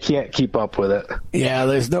I can't keep up with it. Yeah,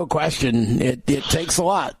 there's no question. It takes a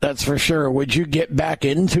lot, that's for sure. Would you get back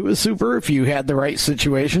into a Super if you had the right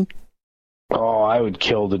situation? Oh, I would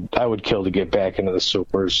kill to get back into the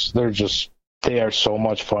Supers. They are so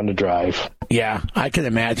much fun to drive. Yeah, I can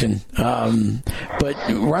imagine. But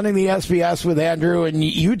running the SBS with Andrew, and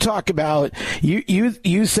you talk about,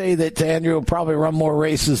 you say that Andrew will probably run more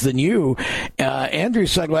races than you. Andrew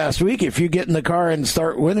said last week, if you get in the car and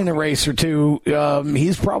start winning a race or two,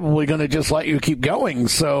 he's probably going to just let you keep going.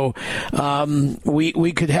 So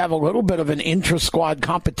we could have a little bit of an intra-squad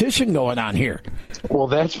competition going on here. Well,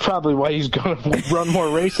 that's probably why he's going to run more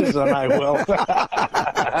races than I will.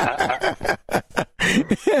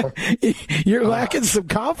 You're lacking some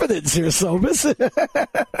confidence here, Sobus.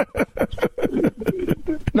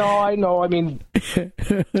 No, I know. I mean,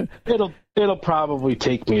 it'll probably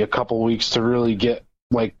take me a couple weeks to really get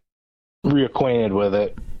reacquainted with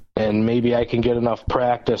it, and maybe I can get enough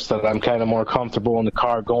practice that I'm kind of more comfortable in the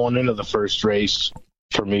car going into the first race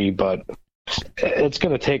for me. But it's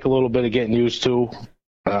going to take a little bit of getting used to.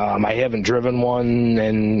 I haven't driven one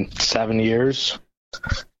in 7 years.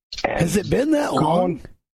 And has it been that long?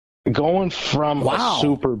 Going from a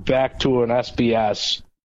Super back to an SBS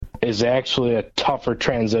is actually a tougher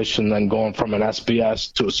transition than going from an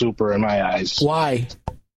SBS to a Super in my eyes. Why?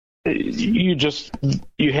 You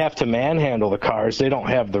have to manhandle the cars. They don't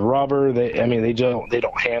have the rubber. They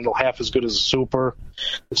don't handle half as good as a Super.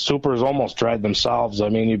 The Supers almost drive themselves. I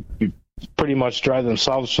mean, you pretty much drive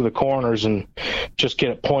themselves through the corners and just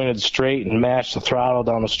get it pointed straight and mash the throttle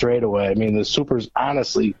down the straightaway. I mean, the Supers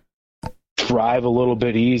honestly drive a little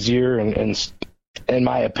bit easier, and in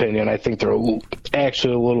my opinion, I think they're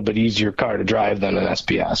actually a little bit easier car to drive than an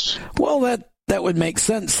SBS. Well, that would make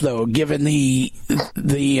sense, though, given the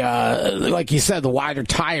like you said, the wider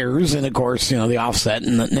tires, and of course, you know, the offset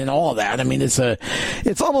and all of that. I mean, it's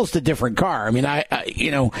almost a different car. I mean, I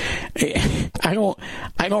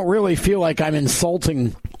don't really feel like I'm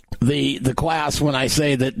insulting the class when I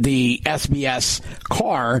say that the SBS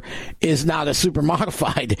car is not a super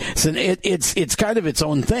modified. So it's kind of its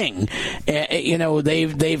own thing.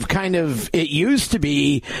 They've kind of, it used to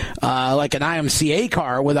be like an IMCA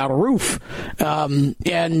car without a roof,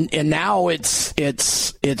 and now it's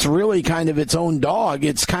really kind of its own dog.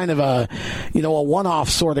 It's kind of a one-off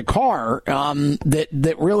sort of car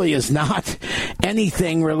that really is not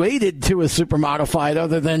anything related to a super modified,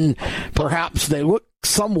 other than perhaps they look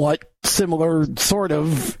somewhat similar, sort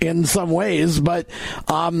of, in some ways, but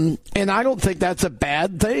and I don't think that's a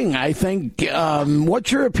bad thing. I think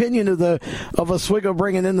what's your opinion of Oswego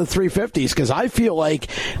bringing in the 350s? Because I feel like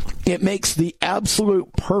it makes the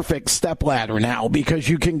absolute perfect stepladder now, because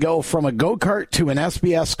you can go from a go-kart to an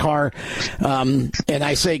SBS car, and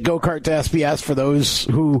I say go-kart to SBS for those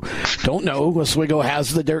who don't know. Oswego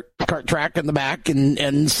has the dirt kart track in the back,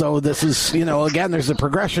 and so this is, again, there's a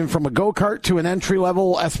progression from a go-kart to an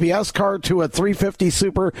entry-level SBS car to a 350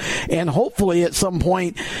 Super, and hopefully at some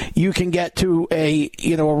point you can get to a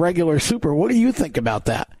regular Super. What do you think about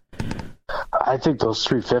that? I think those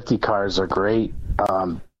 350 cars are great.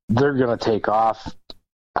 They're going to take off.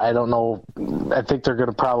 I don't know. I think they're going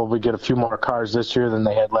to probably get a few more cars this year than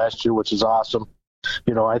they had last year, which is awesome.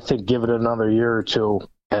 I think give it another year or two,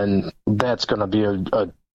 and that's going to be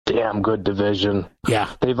a damn good division. Yeah.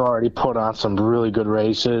 They've already put on some really good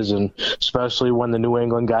races, and especially when the New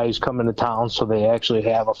England guys come into town, so they actually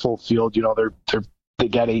have a full field. They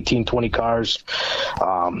got 18, 20 cars.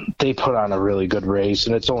 They put on a really good race,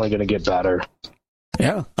 and it's only going to get better.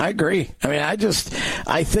 Yeah, I agree. I mean,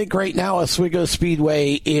 I think right now Oswego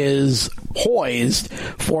Speedway is poised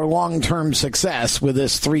for long-term success with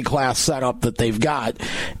this 3-class setup that they've got.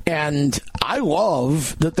 And I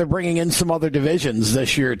love that they're bringing in some other divisions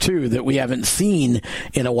this year, too, that we haven't seen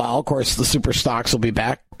in a while. Of course, the Super Stocks will be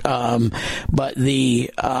back. But the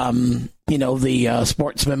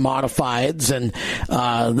Sportsman Modifieds and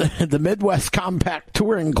the Midwest Compact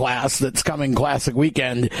Touring class that's coming Classic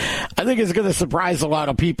Weekend, I think is going to surprise a lot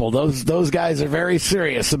of people. Those guys are very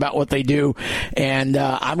serious about what they do, and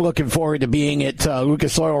I'm looking forward to being at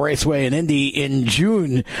Lucas Oil Raceway in Indy in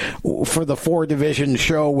June for the 4-division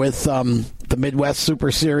show with the Midwest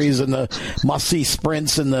Super Series and the must-see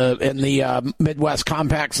sprints and the Midwest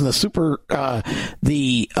Compacts and the Super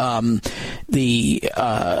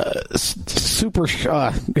Super,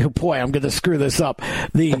 boy, I'm going to screw this up.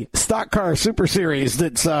 The Stock Car Super Series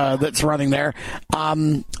that's running there,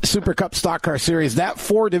 Super Cup Stock Car Series. That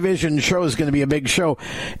 4-division show is going to be a big show,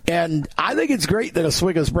 and I think it's great that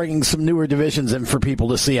Oswego's bringing some newer divisions in for people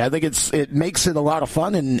to see. I think it makes it a lot of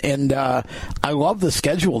fun, and I love the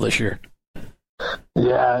schedule this year.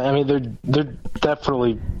 Yeah, I mean they're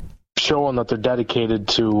definitely showing that they're dedicated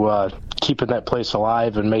to keeping that place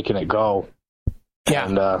alive and making it go. Yeah.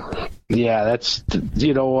 And, that's,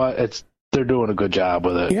 they're doing a good job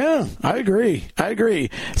with it. Yeah, I agree.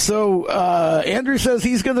 So, Andrew says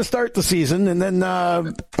he's going to start the season, and then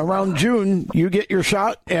around June, you get your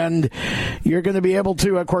shot, and you're going to be able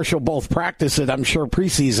to, of course, you'll both practice it, I'm sure,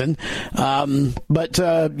 preseason. But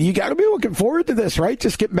you got to be looking forward to this, right?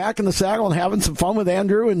 Just getting back in the saddle and having some fun with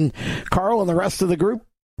Andrew and Carl and the rest of the group.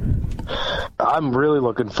 I'm really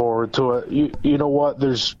looking forward to it. You know what?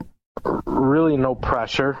 There's really no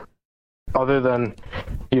pressure other than,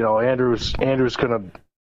 Andrew's going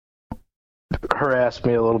to harass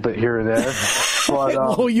me a little bit here and there.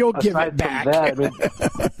 But, well, you'll give it back.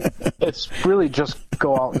 That, it's really just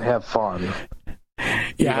go out and have fun.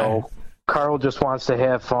 Yeah. Carl just wants to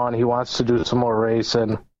have fun. He wants to do some more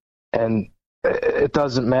racing, and it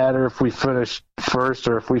doesn't matter if we finish first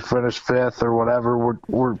or if we finish fifth or whatever.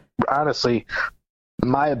 We're honestly,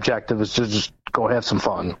 my objective is to just go have some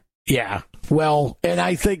fun. Yeah. Well, and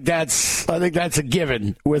I think that's a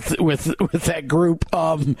given with that group.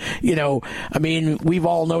 I mean, we've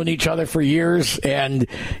all known each other for years, and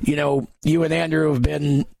you and Andrew have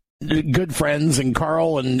been good friends, and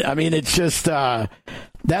Carl, and I mean, it's just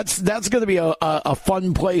that's going to be a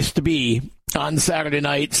fun place to be on Saturday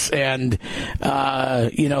nights, and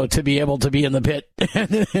to be able to be in the pit.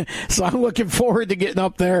 So I'm looking forward to getting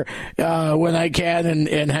up there when I can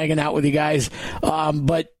and hanging out with you guys.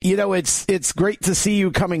 But it's great to see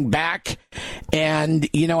you coming back, and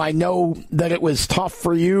I know that it was tough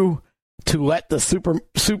for you to let the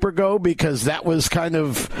super go, because that was kind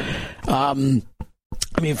of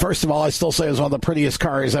first of all, I still say it was one of the prettiest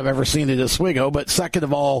cars I've ever seen at Oswego. But second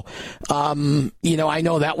of all, I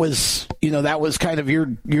know that was kind of your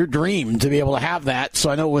dream to be able to have that.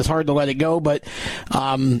 So I know it was hard to let it go, but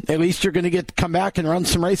at least you're going to get to come back and run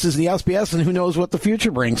some races in the SBS, and who knows what the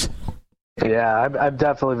future brings. Yeah, I'm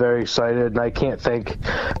definitely very excited, and I can't thank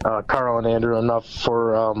Carl and Andrew enough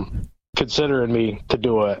for considering me to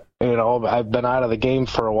do it. You know, I've been out of the game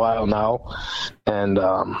for a while now, and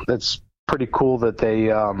it's pretty cool that they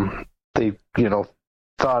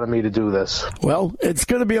thought of me to do this. Well, it's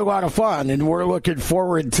going to be a lot of fun, and we're looking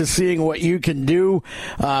forward to seeing what you can do.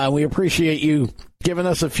 We appreciate you giving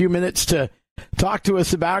us a few minutes to talk to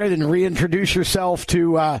us about it and reintroduce yourself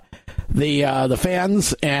to the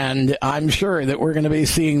fans, and I'm sure that we're going to be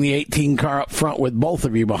seeing the 18 car up front with both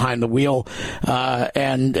of you behind the wheel.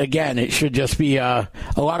 And again, it should just be a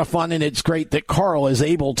lot of fun, and it's great that Carl is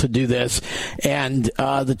able to do this, and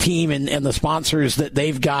the team and the sponsors that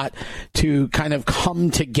they've got to kind of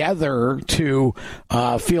come together to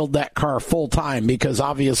field that car full time, because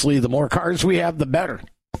obviously the more cars we have, the better.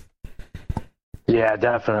 Yeah,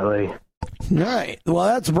 definitely. All right. Well,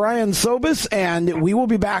 that's Brian Sobus, and we will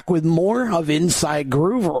be back with more of Inside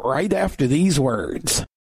Groove right after these words.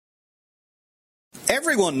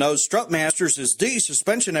 Everyone knows Strutmasters is the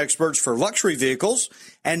suspension experts for luxury vehicles,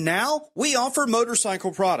 and now we offer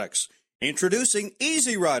motorcycle products. Introducing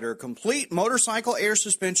Easy Rider Complete Motorcycle Air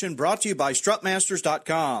Suspension, brought to you by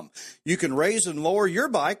Strutmasters.com. You can raise and lower your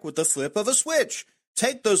bike with the flip of a switch.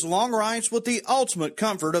 Take those long rides with the ultimate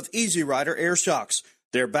comfort of Easy Rider Air Shocks.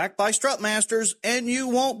 They're backed by Strutmasters, and you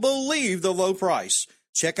won't believe the low price.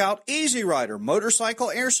 Check out Easy Rider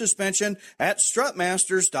Motorcycle Air Suspension at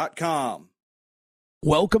Strutmasters.com.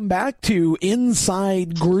 Welcome back to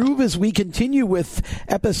Inside Groove as we continue with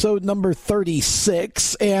episode number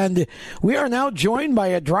 36. And we are now joined by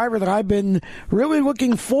a driver that I've been really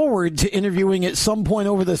looking forward to interviewing at some point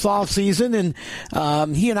over this off season.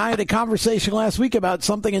 And he and I had a conversation last week about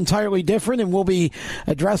something entirely different, and we'll be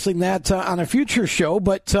addressing that on a future show.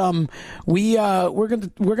 But we're going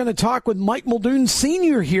to talk with Mike Muldoon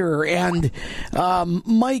Sr. here. And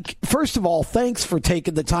Mike, first of all, thanks for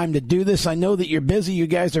taking the time to do this. I know that you're busy. You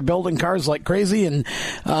guys are building cars like crazy and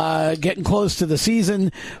getting close to the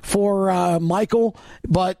season for Michael.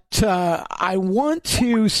 But I want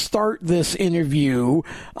to start this interview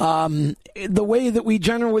the way that we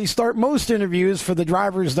generally start most interviews for the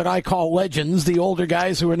drivers that I call legends, the older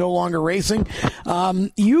guys who are no longer racing.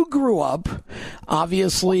 You grew up,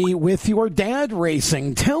 obviously, with your dad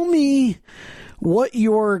racing. Tell me what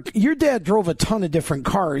your dad drove a ton of different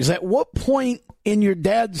cars. At what point in your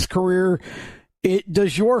dad's career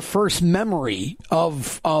does your first memory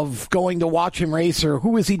of going to watch him race, or who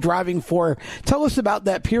was he driving for? Tell us about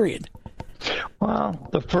that period. Well,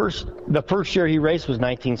 the first year he raced was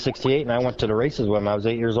 1968, and I went to the races with him. I was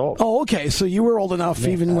 8 years old. Oh, okay. So you were old enough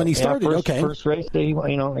even when he started. First race day, I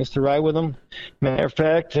used to ride with him. Matter of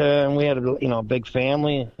fact, we had a big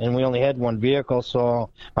family, and we only had one vehicle. So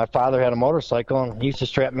my father had a motorcycle, and he used to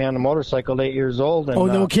strap me on the motorcycle at 8 years old. And,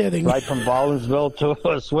 no kidding. Ride from Baldwinsville to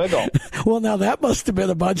Oswego. Well, now that must have been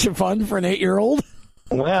a bunch of fun for an 8-year-old.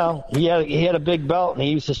 Well, he had a big belt, and he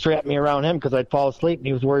used to strap me around him because I'd fall asleep, and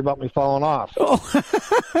he was worried about me falling off. Oh.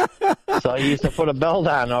 So he used to put a belt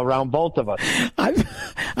on around both of us.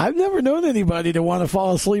 I've never known anybody to want to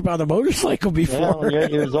fall asleep on a motorcycle before. Yeah, when you're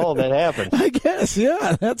 8 years old, that happens. I guess,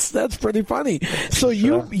 yeah. That's pretty funny. So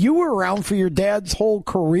you were around for your dad's whole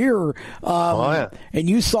career, yeah. And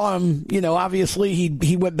you saw him. Obviously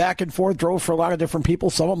he went back and forth, drove for a lot of different people,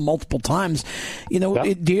 some of them multiple times.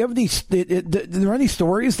 Yeah. Do you have these? Are there any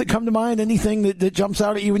stories that come to mind? Anything that jumps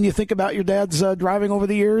out at you when you think about your dad's driving over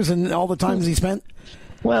the years and all the times he spent?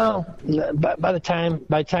 Well, by the time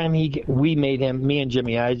we made him, me and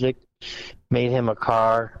Jimmy Isaac made him a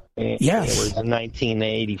car. Yes. It was in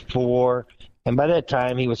 1984, and by that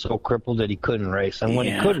time he was so crippled that he couldn't race. And when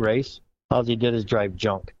he could race, all he did is drive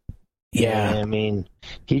junk. Yeah. I mean,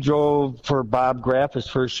 he drove for Bob Graff his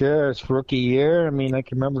first year, his rookie year. I mean, I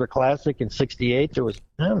can remember the Classic in '68. There was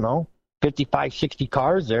 55, 60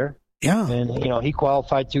 cars there. Yeah. And he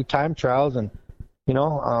qualified 2 time trials, and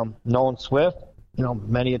Nolan Swift,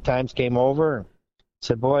 many a times came over and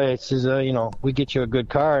said, boy, it says, we get you a good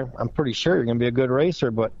car. I'm pretty sure you're going to be a good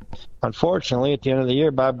racer. But unfortunately, at the end of the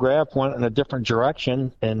year, Bob Graff went in a different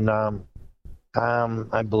direction. And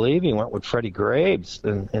I believe he went with Freddie Graves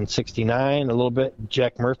in '69 a little bit.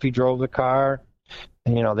 Jack Murphy drove the car.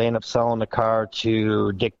 And, they ended up selling the car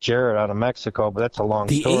to Dick Jarrett out of Mexico, but that's a long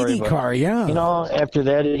story. The 80 car, yeah. After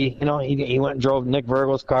that, he went and drove Nick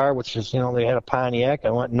Virgo's car, which is, they had a Pontiac. I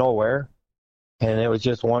went nowhere. And it was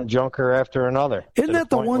just one junker after another. Isn't that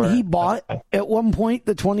the one he bought at one point,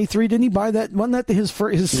 the 23? Didn't he buy that? Wasn't that his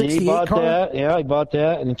 68 he bought car? That. Yeah, he bought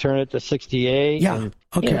that and he turned it to 68. Yeah, and,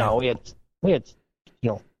 okay. We had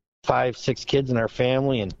 5, 6 kids in our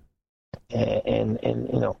family, and and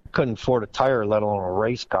couldn't afford a tire, let alone a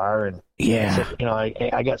race car. And Yeah. I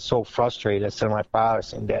said, I got so frustrated. I said to my father, I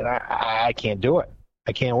said, Dad, I can't do it.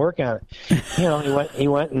 I can't work on it. He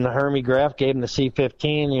went and the Hermie Graf gave him the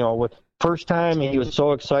C15. With first time he was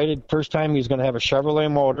so excited. First time he was going to have a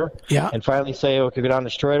Chevrolet motor. Yeah. And finally say, we could go down the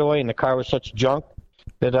straightaway, and the car was such junk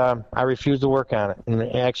that I refused to work on it.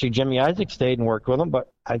 And actually, Jimmy Isaac stayed and worked with him,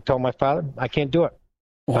 but I told my father, I can't do it.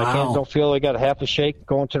 If I don't feel I got a half a shake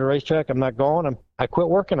going to the racetrack, I'm not going. I quit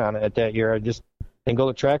working on it at that year. I just didn't go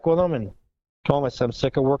to track with him and told him, I said, I'm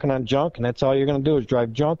sick of working on junk, and that's all you're going to do is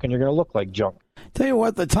drive junk, and you're going to look like junk. Tell you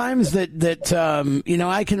what, the times that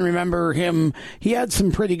I can remember him, he had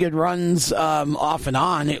some pretty good runs off and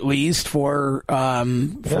on, at least, for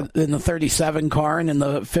in the 37 car and in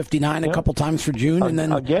the 59 a couple times for June. And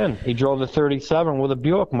then again, he drove the 37 with a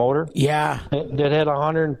Buick motor. Yeah. That had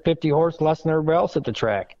 150 horse less than everybody else at the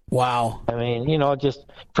track. Wow. I mean, just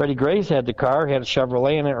Freddie Graves had the car, had a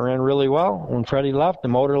Chevrolet in it, ran really well. When Freddie left, the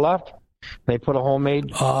motor left. They put a homemade,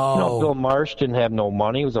 Bill Marsh didn't have no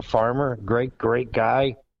money. He was a farmer, great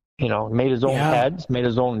guy. Made his own heads, made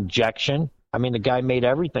his own injection. I mean, the guy made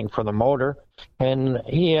everything for the motor. And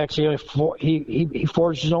he actually, he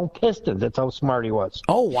forged his own pistons. That's how smart he was.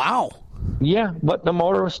 Oh, wow. Yeah, but the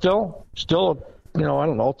motor was still, I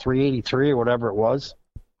don't know, 383 or whatever it was.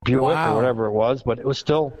 Buick or whatever it was. But it was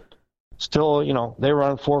still, they were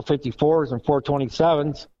on 454s and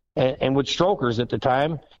 427s and with strokers at the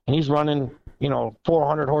time. And he's running,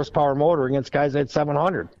 400 horsepower motor against guys that had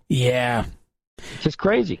 700. Yeah. It's just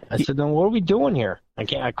crazy. I said, then what are we doing here?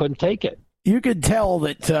 I couldn't take it. You could tell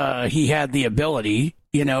that he had the ability,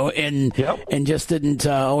 and just didn't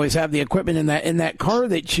always have the equipment in that car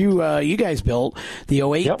that you guys built, the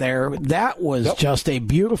 08 there. That was just a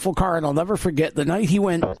beautiful car, and I'll never forget the night he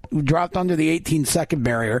dropped under the 18-second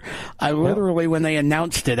barrier. I literally, when they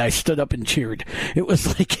announced it, I stood up and cheered. It was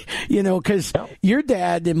like, because your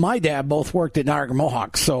dad and my dad both worked at Niagara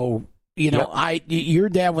Mohawk, so. Your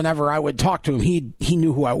dad, whenever I would talk to him, he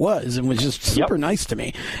knew who I was and was just super nice to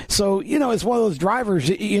me. So, it's one of those drivers,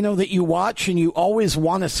 that you watch and you always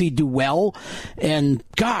want to see do well. And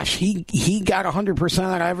gosh, he got 100%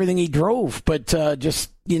 out of everything he drove, but,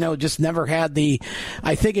 just never had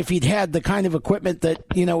I think if he'd had the kind of equipment that,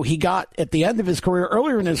 he got at the end of his career,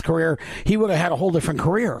 earlier in his career, he would have had a whole different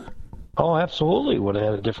career. Oh, absolutely would have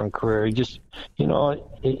had a different career. He just,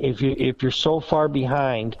 if you're so far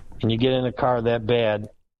behind and you get in a car that bad,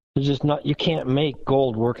 you can't make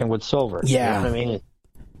gold working with silver. Yeah. You know what I mean?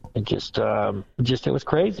 It was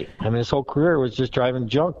crazy. I mean, his whole career was just driving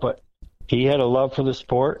junk, but he had a love for the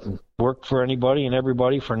sport and worked for anybody and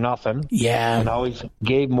everybody for nothing. Yeah. And always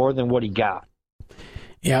gave more than what he got.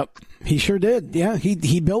 Yep. He sure did. Yeah,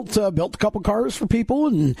 he built a couple cars for people,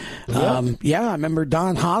 and I remember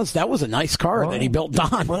Don Haas. That was a nice car that he built.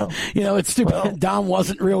 Don, it's too bad Don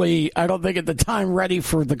wasn't really, I don't think at the time, ready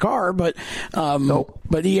for the car, but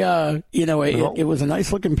but he, it was a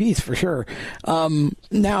nice looking piece for sure.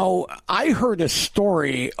 Now I heard a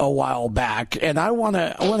story a while back, and I want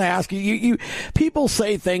to ask you. People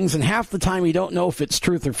say things, and half the time you don't know if it's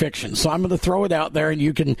truth or fiction. So I'm going to throw it out there, and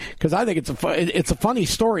you can, because I think it's a funny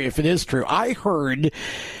story if it is true. I heard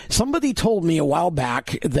somebody told me a while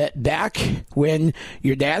back that back when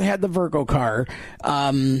your dad had the Virgo car,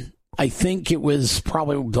 I think it was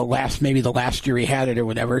probably the last year he had it or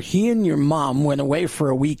whatever, he and your mom went away for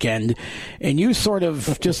a weekend, and you sort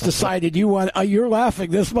of just decided you're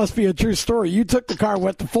laughing, this must be a true story. You took the car,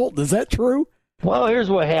 went to Fulton. Is that true? Well, here's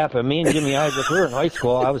what happened. Me and Jimmy Isaac, we were in high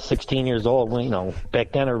school. I was 16 years old.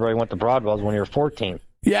 Back then everybody went to Broadwell's when you were 14.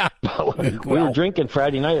 Yeah. We were drinking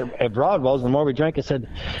Friday night at Broadwell's, and the more we drank, I said,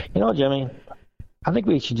 Jimmy, I think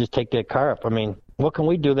we should just take that car up. I mean, what can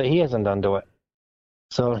we do that he hasn't done to it?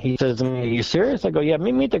 So he says, are you serious? I go, yeah,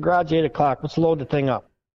 meet me at the garage at 8 o'clock. Let's load the thing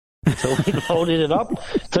up. So we loaded it up,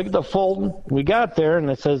 took it to Fulton. We got there, and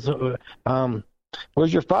it says,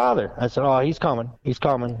 where's your father? I said, he's coming. He's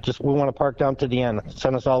coming. Just we want to park down to the end.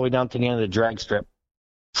 Send us all the way down to the end of the drag strip.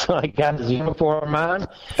 So I got his uniform on,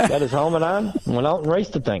 got his helmet on, and went out and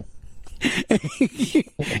raced the thing.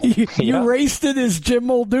 You raced it as Jim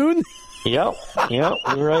Muldoon? Yep,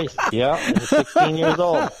 we raced. Yeah, I was 16 years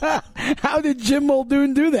old. How did Jim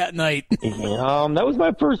Muldoon do that night? That was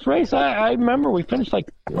my first race. I remember we finished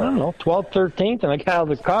 12th, 13th, and I got out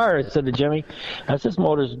of the car. I said to Jimmy, this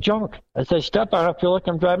motor's junk. I said, step on it, I feel like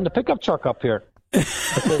I'm driving the pickup truck up here.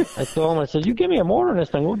 I told him, you give me a motor in this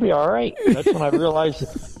thing, we'll be all right. That's when I realized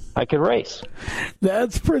I could race.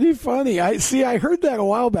 That's pretty funny. I heard that a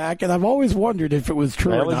while back, and I've always wondered if it was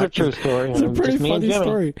true. That or was not. a true story. It's a pretty Just me and funny Jimmy.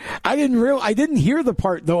 story. I didn't hear the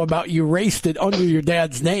part though about you raced it under your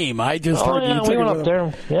dad's name. I just heard you. We went up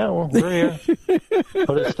there. Yeah, well, we're here.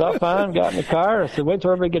 Put his stuff on, got in the car. I said, "Wait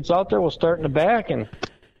till everybody gets out there. We'll start in the back." And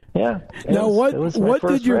yeah. Now, what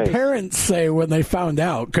did your race. parents say when they found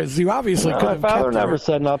out? Because you obviously could My have. father kept never her.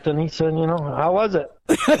 said nothing. He said, "How was it?"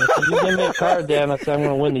 I said, "You give me a car, Dad." I said, "I'm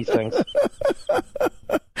going to win these things."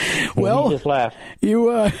 Well, he just laughed.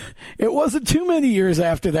 It wasn't too many years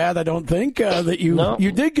after that, I don't think, that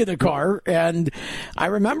you did get a car. And I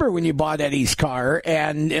remember when you bought Eddie's car,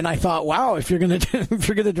 and I thought, wow, if you're gonna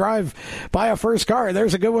drive buy a first car,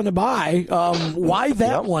 there's a good one to buy. Why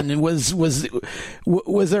that one? And was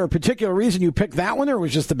there a particular reason you picked that one, or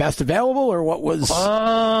was just the best available, or what was?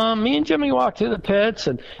 Me and Jimmy walked through the pits,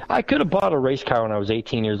 and I could have bought a race car when I was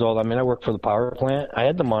 18 years old. I mean, I worked for the power plant. I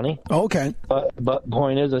had the money. Okay. But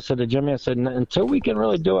point is, I said to Jimmy, until we can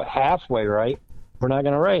really do it halfway right, we're not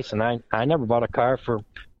going to race. And I never bought a car for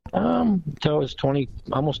until I was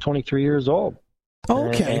almost 23 years old.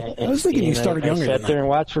 Okay. I was thinking you started younger. I sat there and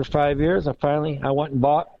watched for 5 years, and finally I went and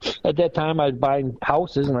bought. At that time, I'd buy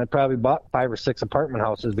houses, and I probably bought 5 or 6 apartment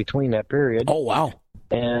houses between that period. Oh, wow.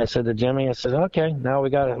 And I said to Jimmy, okay, now we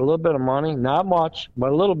got a little bit of money, not much,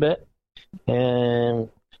 but a little bit. And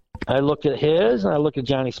I looked at his, and I looked at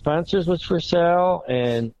Johnny Spencer's, which was for sale,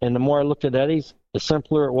 and the more I looked at Eddie's, the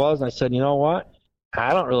simpler it was. And I said, you know what?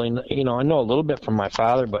 I don't really, I know a little bit from my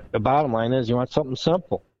father, but the bottom line is you want something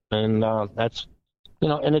simple. And that's,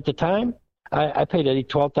 and at the time, I paid Eddie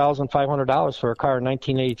 $12,500 for a car in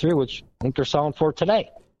 1983, which I think they're selling for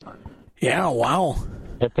today. Yeah, wow.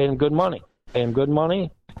 I paid him good money.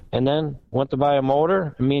 And then went to buy a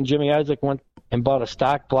motor, and me and Jimmy Isaac went and bought a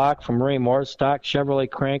stock block from Ray Moore's, stock Chevrolet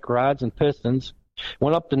crank rods and pistons.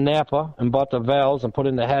 Went up to Napa and bought the valves and put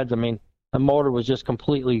in the heads. I mean, the motor was just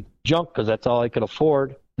completely junk because that's all I could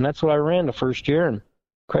afford. And that's what I ran the first year. And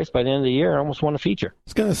Christ, by the end of the year, I almost won a feature. I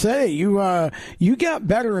was going to say, you got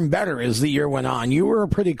better and better as the year went on. You were a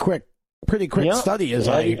pretty quick study as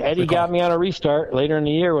Eddie got me on a restart later in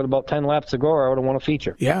the year with about 10 laps to go, or I would have won a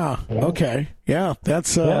feature. Yeah. Okay. Yeah.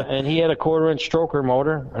 That's. And he had a 1/4-inch stroker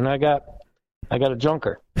motor, and I got a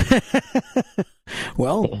junker.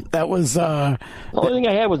 Well, that was. The only thing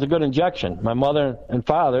I had was a good injection. My mother and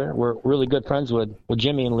father were really good friends with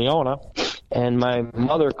Jimmy and Leona, and my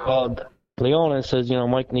mother called Leona and says,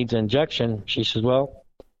 Mike needs an injection. She says, well,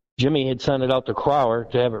 Jimmy had sent it out to Crower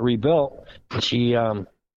to have it rebuilt, and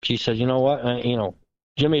she said, you know what,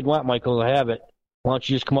 Jimmy'd want Michael to have it. Why don't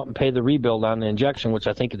you just come up and pay the rebuild on the injection, which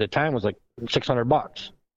I think at the time was like $600.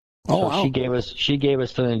 Oh, so wow. She gave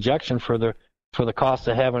us the injection for the cost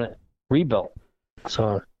of having it rebuilt.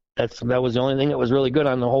 So that was the only thing that was really good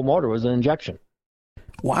on the whole motor was the injection.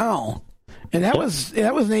 Wow. And that was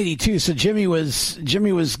in 82. So Jimmy was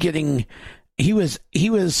getting he was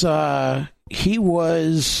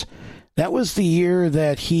that was the year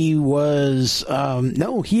that he was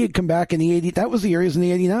he had come back in the 80. That was the year he was in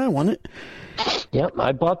the 89, wasn't it? Yep,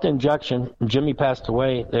 I bought the injection. Jimmy passed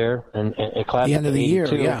away there in class the end of the year,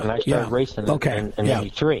 yeah. And I started racing in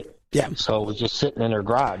 83. Yeah. So it was just sitting in her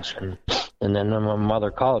garage, and then my mother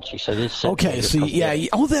called. She said, "It's sitting." Okay, so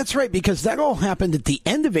oh, that's right, because that all happened at the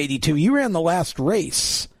end of 82. You ran the last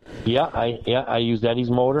race. Yeah, I used Eddie's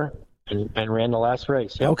motor and ran the last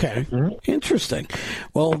race. Yep. Okay, Interesting.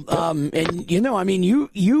 Well, and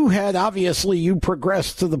you had obviously you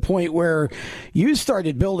progressed to the point where you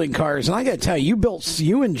started building cars, and I got to tell you,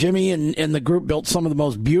 you and Jimmy and the group built some of the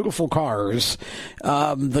most beautiful cars,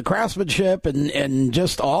 the craftsmanship and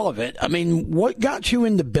just all of it. I mean, what got you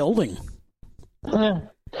into building?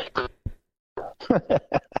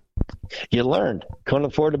 You learned. Couldn't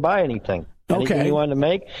afford to buy anything. Anything you wanted to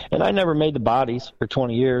make, and I never made the bodies for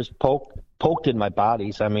 20 years. Poked in my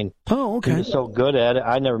bodies. I mean, he was so good at it.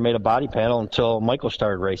 I never made a body panel until Michael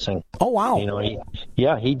started racing. Oh wow!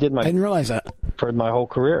 He did my. I didn't realize that for my whole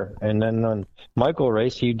career. And then when Michael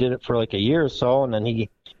raced, he did it for like a year or so, and then he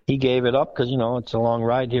gave it up because it's a long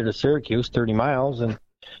ride here to Syracuse, 30 miles, and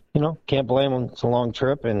can't blame him. It's a long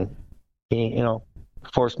trip, and he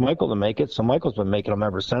forced Michael to make it. So Michael's been making them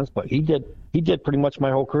ever since. But he did pretty much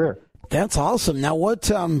my whole career. That's awesome. Now, what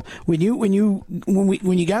when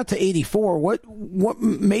you got to 84, what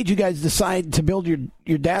made you guys decide to build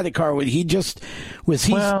your dad a car? Well,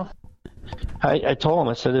 I told him,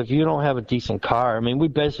 I said, if you don't have a decent car, I mean, we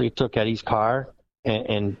basically took Eddie's car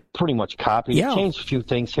and pretty much copied it. Changed a few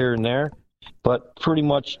things here and there, but pretty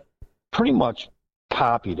much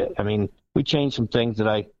copied it. I mean, we changed some things that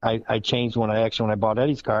I changed when I bought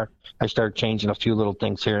Eddie's car. I started changing a few little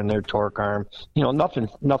things here and there, torque arm, nothing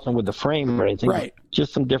with the frame or anything. Right.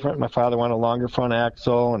 Just some different. My father wanted a longer front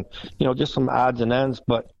axle and, just some odds and ends.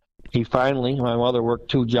 But my mother worked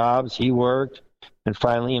 2 jobs. He worked. And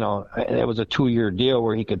finally, it was a 2-year deal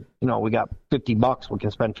where he could, we got $50. We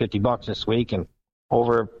can spend $50 this week. And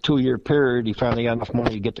over a 2-year period, he finally got enough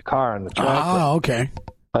money to get the car on the track. Oh, okay.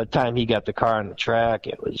 By the time he got the car on the track,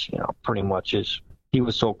 it was, pretty much he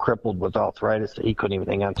was so crippled with arthritis that he couldn't even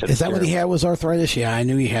hang on to the Is that what he had, was arthritis? Yeah, I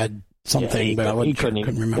knew he had something, but he couldn't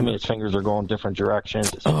remember. I mean, his fingers are going different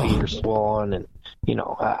directions. His feet are swollen. And,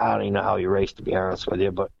 I don't even know how he raced, to be honest with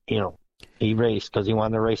you. But, he raced because he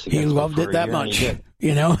wanted to race against He loved it that much,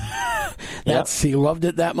 He loved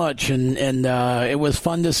it that much, and it was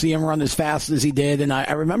fun to see him run as fast as he did. And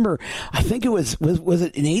I remember, I think it was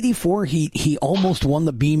it in '84 he almost won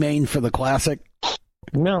the B main for the Classic.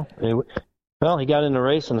 No, well, he got in the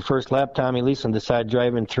race, and the first lap, Tommy Leeson decided to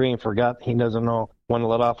drive in 3 and forgot he doesn't know when to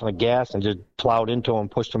let off on the gas and just plowed into him,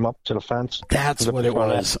 pushed him up to the fence. That's what it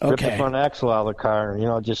was. Ripped Okay. the front axle out of the car,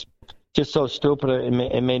 just so stupid,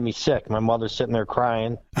 it made me sick. My mother's sitting there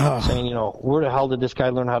crying, saying, where the hell did this guy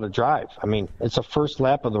learn how to drive? I mean, it's the first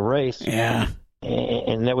lap of the race. Yeah.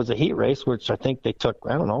 And there was a heat race, which I think they took,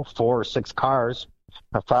 4 or 6 cars.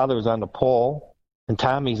 My father was on the pole, and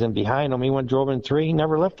Tommy's in behind him. He drove in 3. He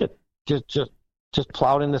never lifted. Just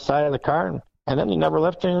plowed in the side of the car, and then he never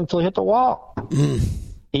lifted until he hit the wall.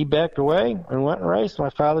 He backed away and went and raced. My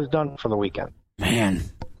father's done for the weekend. Man.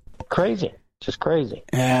 Crazy. Just crazy.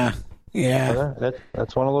 Yeah. Yeah.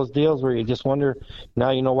 That's one of those deals where you just wonder, now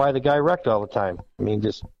you know why the guy wrecked all the time. I mean,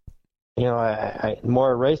 just, the more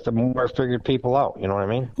I raced, the more I figured people out. You know what I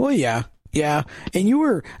mean? Well, yeah. Yeah. And you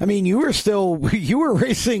were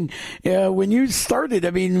racing when you started.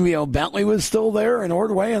 I mean, Bentley was still there, and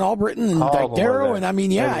Ordway and Albritton and Darrow. And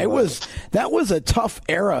that was a tough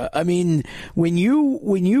era. I mean, when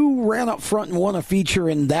you ran up front and won a feature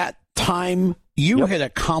in that time, you had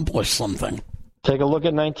accomplished something. Take a look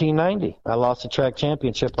at 1990. I lost the track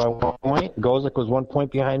championship by 1 point. Gozik was 1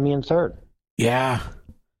 point behind me in 3rd. Yeah.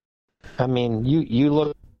 I mean, you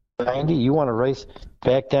look at 90, you want to race.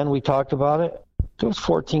 Back then, we talked about it. There was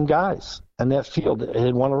 14 guys in that field that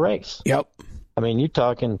had won a race. Yep. I mean, you're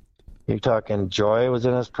talking Joy was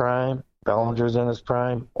in his prime, Bellinger's in his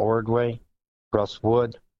prime, Ordway, Russ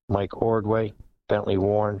Wood, Mike Ordway, Bentley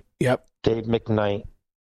Warren, yep, Dave McKnight,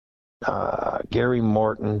 Gary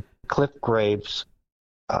Morton, Cliff Graves.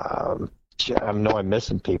 I know I'm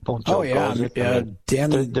missing people. Joe Gozik.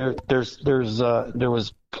 Danny. There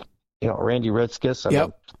was Randy Ritzkis.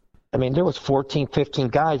 Yep. I mean, there was 14, 15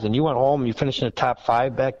 guys, and you went home and you finished in the top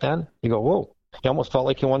 5 back then. You go, whoa! You almost felt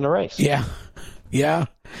like you won the race. Yeah.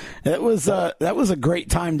 That was a great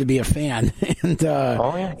time to be a fan, and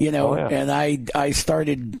and I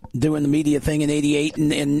started doing the media thing in '88,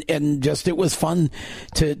 and just it was fun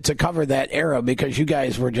to cover that era because you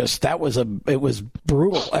guys were just it was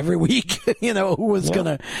brutal every week. Who was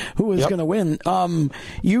gonna win.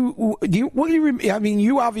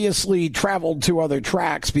 You obviously traveled to other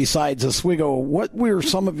tracks besides Oswego. What were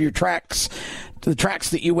some of your tracks, the tracks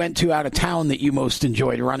that you went to out of town that you most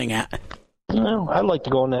enjoyed running at? I'd like to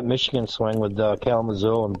go on that Michigan swing with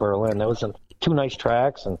Kalamazoo and Berlin. That was 2 nice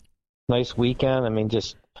tracks and nice weekend. I mean,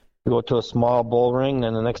 just you go to a small bull ring,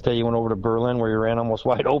 and the next day you went over to Berlin where you ran almost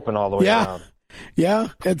wide open all the way around. Yeah,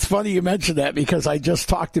 it's funny you mentioned that because I just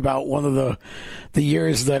talked about one of the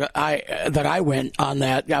years that I went on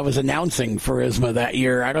that. I was announcing for ISMA that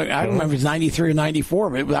year. I don't remember if it was 93 or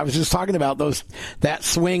 94, but I was just talking about that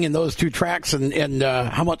swing and those 2 tracks and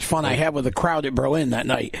how much fun I had with the crowd at Berlin that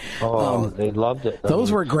night. They loved it. Those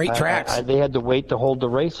were great tracks. They had to wait to hold the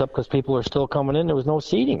race up because people were still coming in. There was no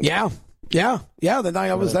seating. Yeah. The night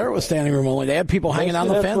I was there, it was standing room only. They had people hanging on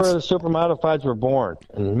the fence. That's where the Supermodifieds were born,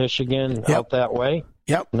 in Michigan, out that way.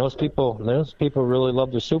 Yep. And those people really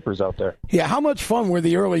love their supers out there. Yeah, how much fun were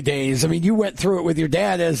the early days? I mean, you went through it with your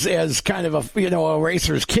dad as kind of a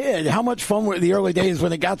racer's kid. How much fun were the early days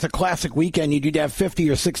when it got to Classic Weekend? You'd have 50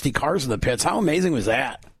 or 60 cars in the pits. How amazing was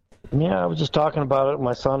that? Yeah, I was just talking about it with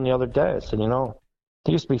my son the other day. I said,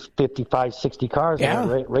 there used to be 55, 60 cars when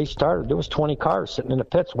the race started. There was 20 cars sitting in the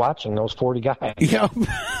pits watching those 40 guys. Yeah.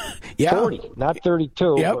 40, not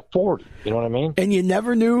 32, but 40. You know what I mean? And you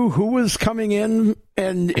never knew who was coming in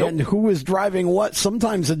and who was driving what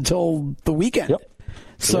sometimes until the weekend. Yep.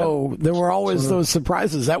 So there were always those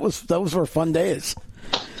surprises. Those were fun days.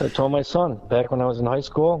 So I told my son, back when I was in high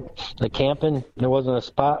school, the camping, there wasn't a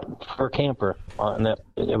spot for a camper. And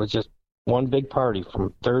it was just one big party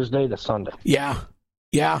from Thursday to Sunday. Yeah.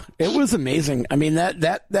 Yeah, it was amazing. I mean,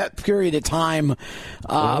 that period of time,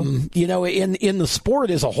 you know, in the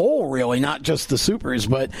sport as a whole, really, not just the supers,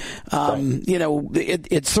 but, you know,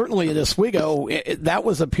 it certainly at Oswego, that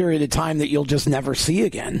was a period of time that you'll just never see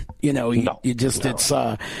again. You know, it's,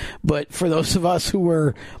 but for those of us who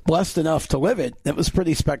were blessed enough to live it, it was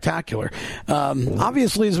pretty spectacular.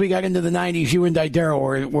 Obviously, as we got into the 90s, you and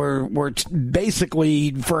Didero were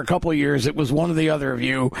basically, for a couple of years, it was one or the other of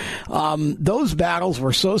you. Those battles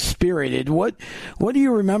were so spirited. What do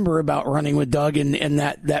you remember about running with Doug in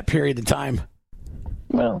that period of time?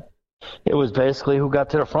 Well, it was basically who got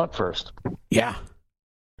to the front first. Yeah.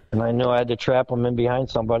 And I knew I had to trap him in behind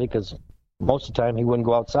somebody because most of the time he wouldn't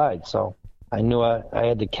go outside. So I knew I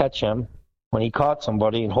had to catch him when he caught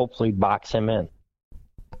somebody and hopefully box him in.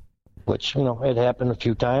 Which, you know, it happened a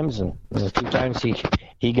few times, and a few times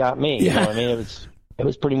he got me. Yeah. You know what I mean? It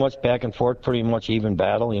was pretty much back and forth, pretty much even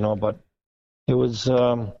battle, you know, but it was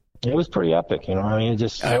pretty epic, you know. I mean,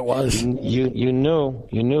 it was. You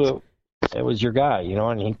knew it was your guy, you know,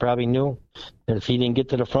 and he probably knew that if he didn't get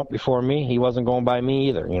to the front before me, he wasn't going by me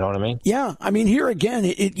either. You know what I mean? Yeah, I mean, here again,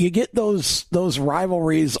 you get those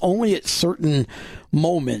rivalries only at certain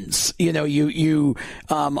moments. You know, you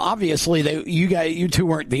obviously you two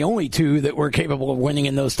weren't the only two that were capable of winning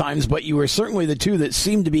in those times, but you were certainly the two that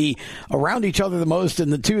seemed to be around each other the most,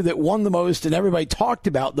 and the two that won the most, and everybody talked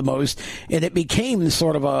about the most, and it became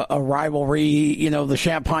sort of a rivalry. You know, the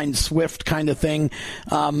Champagne Swift kind of thing.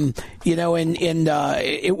 You know, and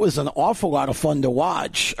it was an awful lot of fun to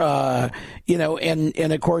watch. You know,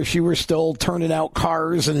 and of course you were still turning out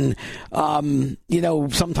cars, and you know,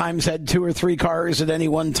 sometimes had 2 or 3 cars at any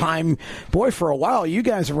one time. Boy, for a while you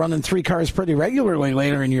guys are running 3 cars pretty regularly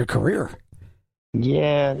later in your career.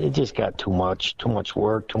 Yeah, it just got too much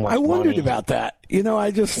work, too much I wondered money. about that. You know,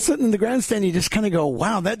 I just sitting in the grandstand, you just kind of go,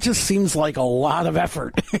 wow, that just seems like a lot of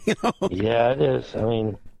effort. You know? Yeah, it is. I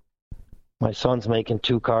mean, my son's making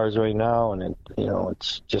 2 cars right now, and you know,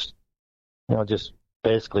 it's just, you know, just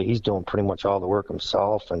basically he's doing pretty much all the work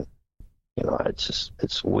himself, and you know,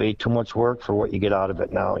 it's way too much work for what you get out of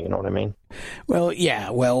it now. You know what I mean? Well, yeah.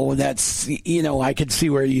 Well, that's, you know, I could see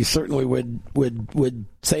where you certainly would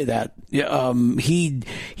say that.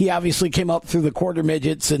 He obviously came up through the quarter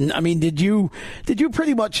midgets, and I mean, did you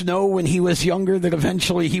pretty much know when he was younger that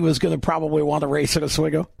eventually he was going to probably want to race at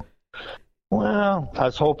Oswego? Well, I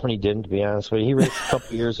was hoping he didn't, to be honest with you. He raced a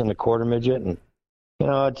couple years in the quarter midget, and you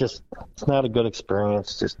know, it's not a good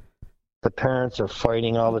experience. Just the parents are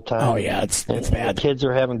fighting all the time. Oh yeah, it's bad. The kids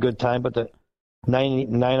are having a good time, but the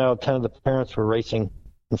 9 out of 10 of the parents were racing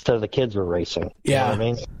instead of the kids were racing. Yeah. You know what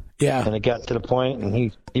I mean? Yeah. And it got to the point,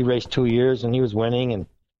 and he raced 2 years, and he was winning. And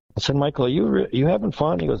I said, Michael, are you having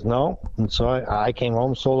fun? He goes, no. And so I came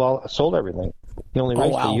home, sold everything. He only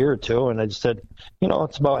raced a year or 2, and I just said, you know,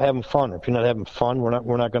 it's about having fun. If you're not having fun, we're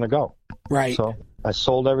not going to go. Right. So I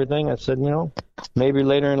sold everything. I said, you know, maybe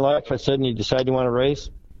later in life, I said, and you decide you want to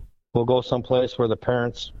race, we'll go someplace where the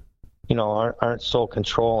parents, you know, aren't so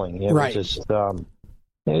controlling. It right. was just,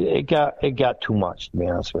 it got too much, to be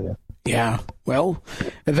honest with you. Yeah. Well,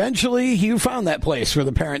 eventually you found that place where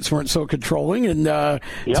the parents weren't so controlling, and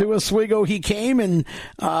to Oswego he came, and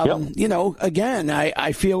you know, again,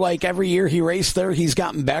 I feel like every year he raced there, he's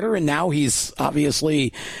gotten better, and now he's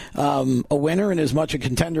obviously a winner and as much a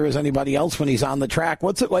contender as anybody else when he's on the track.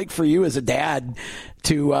 What's it like for you as a dad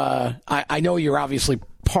to? I know you're obviously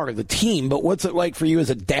part of the team, but what's it like for you as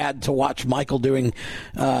a dad to watch Michael doing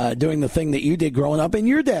the thing that you did growing up and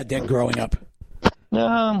your dad did growing up?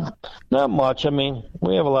 Not much. I mean,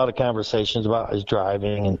 we have a lot of conversations about his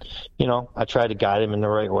driving, and you know, I try to guide him in the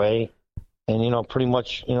right way. And you know, pretty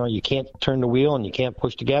much, you know, you can't turn the wheel and you can't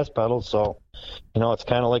push the gas pedal, so you know, it's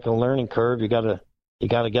kind of like a learning curve. You gotta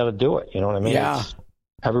do it. You know what I mean? Yeah.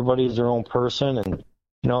 Everybody's their own person, and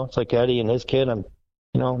you know, it's like Eddie and his kid. I'm,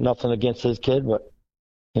 you know, nothing against his kid, but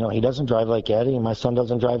you know, he doesn't drive like Eddie, and my son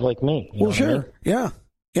doesn't drive like me. Well, sure. I mean? Yeah.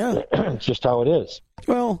 It's just how it is.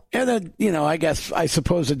 Well, and then, you know, I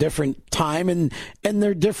suppose a different time, and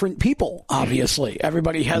they're different people, obviously.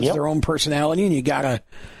 Everybody has their own personality, and you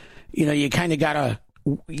kind of gotta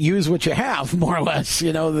use what you have, more or less.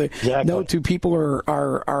 You know, exactly. No two people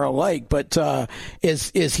are alike. But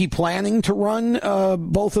is he planning to run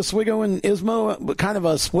both Oswego and Ismo, kind of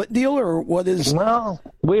a split deal, or what is? Well,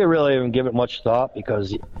 we really haven't given it much thought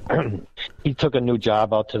because he took a new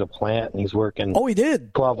job out to the plant, and he's working. Oh, he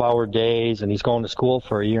did 12-hour days, and he's going to school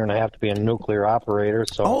for a year and a half to be a nuclear operator.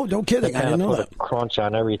 So oh, no kidding! I didn't know that. Put a crunch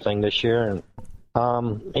on everything this year,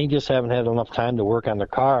 and he just haven't had enough time to work on the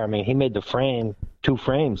car. I mean, he made the 2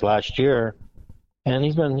 frames last year, and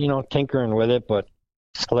he's been, you know, tinkering with it, but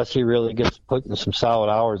unless he really gets putting some solid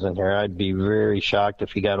hours in here, I'd be very shocked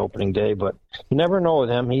if he got opening day. But you never know with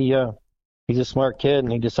him. He's a smart kid,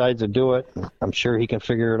 and he decides to do it. I'm sure he can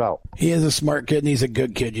figure it out. He is a smart kid, and he's a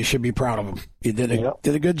good kid. You should be proud of him. You did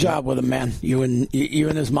a good job with him, man. You and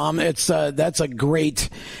his mom. That's a great.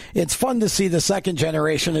 It's fun to see the second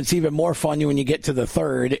generation. It's even more fun when you get to the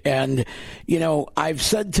third. And I've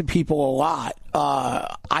said to people a lot.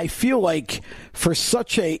 I feel like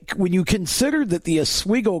when you consider that the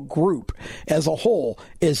Oswego group as a whole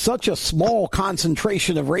is such a small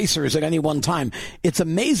concentration of racers at any one time, it's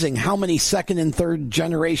amazing how many second and third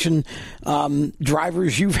generation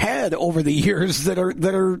drivers you've had over the years that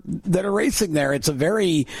are racing there. It's a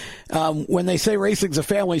very when they say racing's a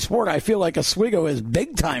family sport, I feel like Oswego is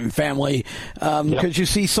big time family because you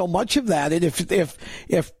see so much of that. And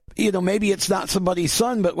if maybe it's not somebody's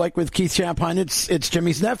son, but like with Keith Champagne, it's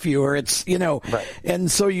Jimmy's nephew, or it's right.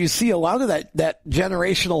 And so you see a lot of that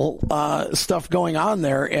generational stuff going on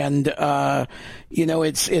there, and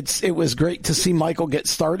it was great to see Michael get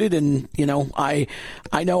started, and I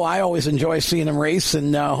know I always enjoy seeing him race,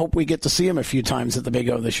 and hope we get to see him a few times at the Big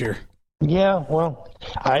O this year. Yeah, well,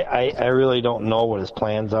 I really don't know what his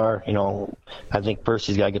plans are. I think first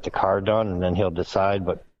he's got to get the car done, and then he'll decide,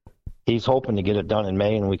 but he's hoping to get it done in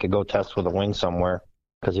May, and we could go test with a wing somewhere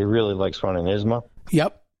because he really likes running ISMA.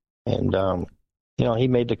 Yep. And, he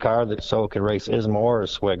made the car so it could race ISMA or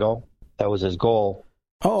Oswego. That was his goal.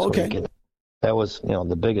 Oh, okay. That was,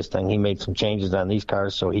 the biggest thing. He made some changes on these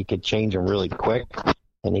cars so he could change them really quick,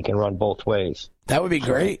 and he can run both ways. That would be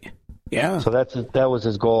great. Yeah. So that was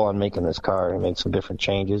his goal on making this car. He made some different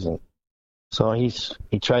changes, and so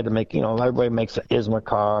he tried to make, everybody makes an ISMA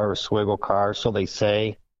car or Oswego car, so they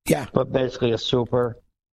say. Yeah. But basically a super,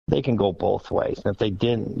 they can go both ways. And if they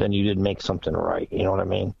didn't, then you didn't make something right. You know what I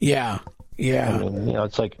mean? Yeah. Yeah. I mean,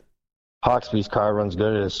 it's like Hawksby's car runs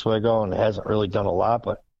good at Oswego and hasn't really done a lot,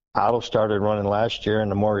 but Otto started running last year, and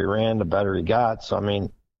the more he ran, the better he got. So, I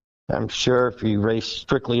mean, I'm sure if he raced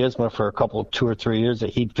strictly ISMA for 2 or 3 years, that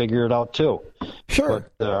he'd figure it out too. Sure.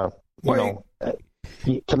 But,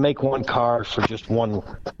 to make one car for just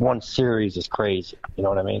one series is crazy. You know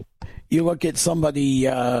what I mean? You look at somebody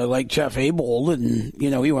like Jeff Abel, and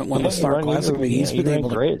he won the Star Classic, but he's been able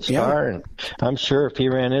to great Star, and I'm sure if he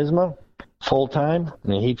ran ISMA full time,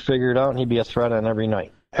 he'd figure it out, and he'd be a threat on every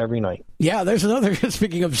night. Yeah, there's another.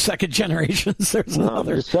 Speaking of second generations, there's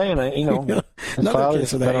another. I'm just saying, his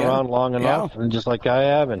father's been around long enough, and just like I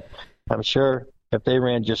have, and I'm sure if they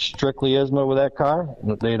ran just strictly ISMA with that car,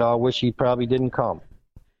 they'd all wish he probably didn't come.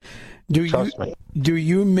 Trust me. Do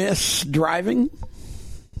you miss driving?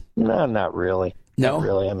 No, not really. No? Not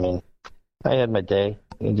really. I mean, I had my day.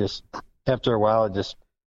 And just after a while, I just,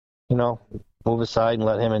 move aside and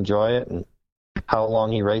let him enjoy it. And how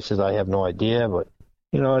long he races, I have no idea. But,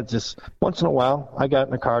 it's just once in a while, I got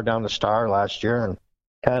in the car down to Star last year and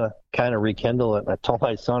kind of rekindle it. And I told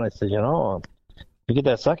my son, I said, if you get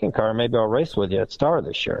that second car, maybe I'll race with you at Star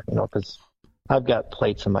this year, because I've got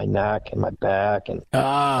plates in my neck and my back, and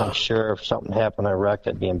I'm sure if something happened, I wrecked,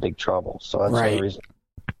 I'd be in big trouble. So that's the reason.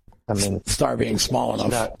 I mean, Star being small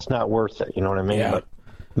enough. It's not worth it, you know what I mean? Yeah. But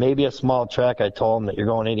maybe a small track, I told him that you're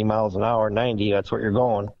going 80 miles an hour, 90, that's what you're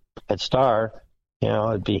going. At Star,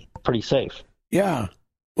 it'd be pretty safe. Yeah.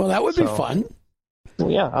 Well, that would be fun.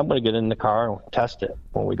 Well, yeah, I'm going to get in the car and test it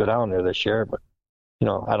when we go down there this year. But, I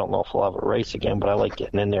don't know if we'll have a race again, but I like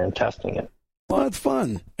getting in there and testing it. Well, it's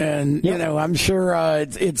fun. And, I'm sure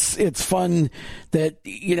it's fun that,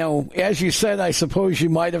 as you said, I suppose you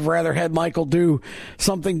might have rather had Michael do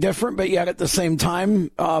something different, but yet at the same time,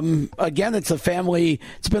 again, it's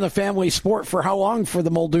been a family sport for how long for the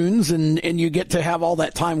Muldoons, and you get to have all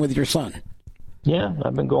that time with your son. Yeah,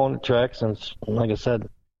 I've been going to track since, like I said,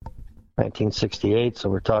 1968, so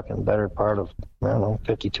we're talking better part of,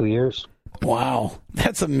 52 years. Wow,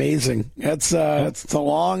 that's amazing. It's a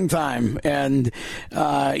long time, and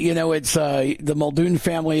it's the Muldoon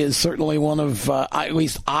family is certainly one of at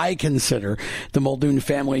least I consider the Muldoon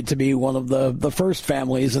family to be one of the first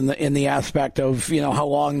families in the aspect of how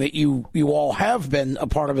long that you all have been a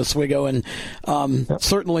part of Oswego, and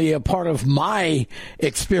certainly a part of my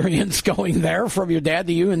experience going there from your dad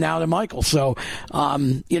to you and now to Michael. So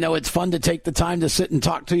it's fun to take the time to sit and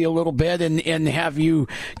talk to you a little bit and have you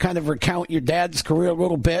kind of recount your dad's career a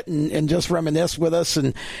little bit and just reminisce with us.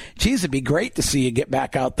 And geez, it'd be great to see you get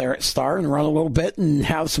back out there at Star and run a little bit and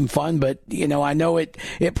have some fun. But I know it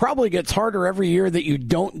probably gets harder every year that you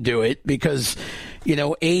don't do it because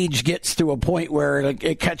age gets to a point where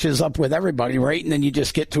it catches up with everybody, right? And then you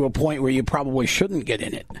just get to a point where you probably shouldn't get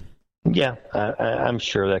in it. Yeah, I'm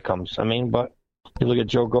sure that comes. I mean, but You look at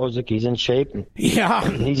Joe Gozick, he's in shape. Yeah.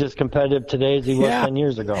 He's as competitive today as he was 10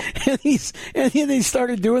 years ago. And he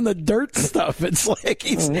started doing the dirt stuff. It's like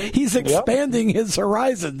he's expanding his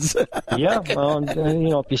horizons. Yeah. Well,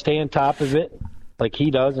 if you stay on top of it like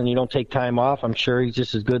he does and you don't take time off, I'm sure he's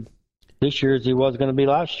just as good this year as he was going to be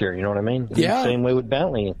last year. You know what I mean? Yeah. Same way with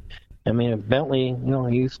Bentley. I mean, Bentley,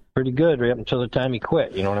 he's pretty good right up until the time he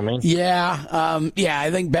quit. You know what I mean? Yeah, I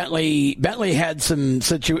think Bentley had some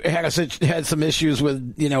had some issues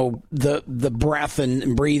with the breath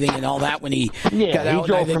and breathing and all that when he got out. He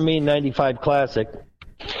drove for me in '95 Classic,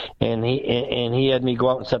 and he had me go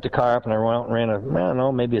out and set the car up, and I went out and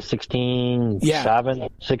ran maybe a 16.7,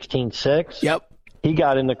 16.6. Yep. He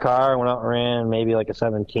got in the car, went out and ran maybe like a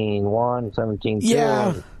 17.1, 17.2.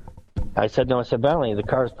 Yeah. I said, Bentley, the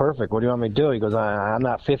car's perfect. What do you want me to do? He goes, I'm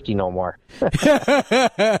not 50 no more.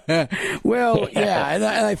 Well, yeah, and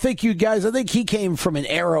I think you guys, I think he came from an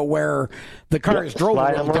era where the cars drove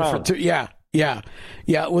a little different too. Yeah.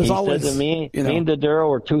 It was always. Said to me and Doduro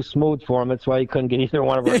were too smooth for him. That's why he couldn't get either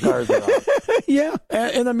one of our cars around. Yeah,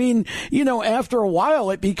 and I mean, after a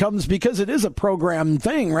while, it becomes, because it is a programmed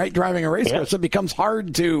thing, right? Driving a race car, so it becomes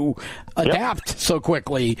hard to adapt so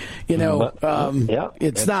quickly.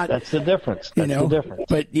 It's not. That's the difference. That's the difference.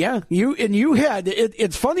 But you had it.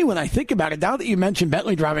 It's funny when I think about it. Now that you mentioned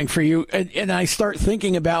Bentley driving for you, and I start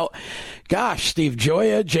thinking about, gosh, Steve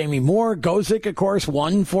Gioia, Jamie Moore, Gozick, of course,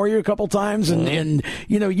 won for you a couple times, and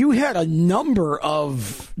you had a number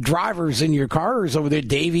of drivers in your cars over there,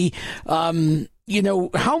 Davey.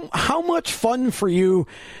 How much fun for you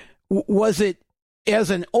was it as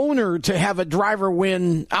an owner to have a driver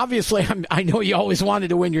win? Obviously, I know you always wanted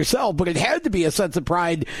to win yourself, but it had to be a sense of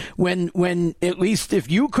pride when at least if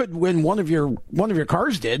you could win one of your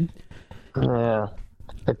cars did. Yeah.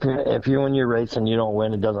 If you win your race and you don't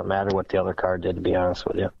win, it doesn't matter what the other car did, to be honest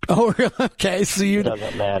with you. Oh, really? Okay. So it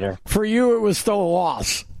doesn't matter. For you, it was still a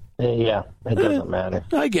loss. Yeah, it doesn't matter.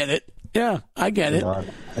 I get it. Yeah, I get it.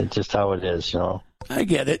 It's just how it is, I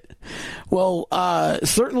get it. Well,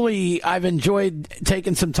 certainly I've enjoyed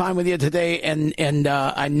taking some time with you today, and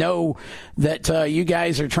I know that you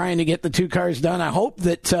guys are trying to get the two cars done. I hope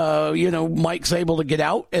that, Mike's able to get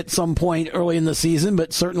out at some point early in the season,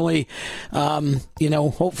 but certainly,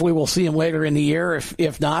 hopefully we'll see him later in the year,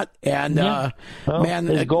 if not. And,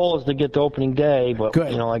 his goal is to get to opening day, but,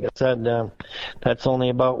 good. Like I said, that's only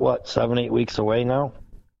about, 7-8 weeks away now?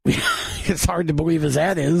 It's hard to believe as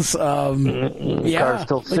that is. Car's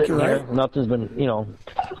still sitting here. Nothing's been,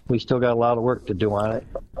 we still got a lot of work to do on it.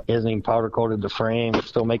 He hasn't even powder coated the frame. We're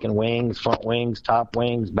still making wings, front wings, top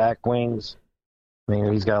wings, back wings. I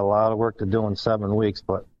mean, he's got a lot of work to do in 7 weeks,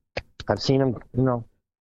 but I've seen him,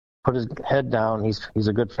 put his head down. He's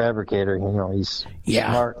a good fabricator. He's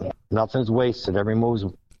smart. Nothing's wasted. Every move's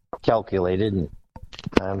calculated, and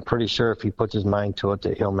I'm pretty sure if he puts his mind to it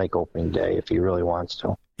that he'll make opening day if he really wants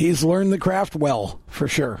to. He's learned the craft well, for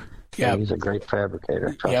sure. Yeah, he's a great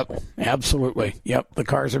fabricator. Yep, me. Absolutely. Yep, the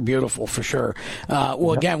cars are beautiful for sure.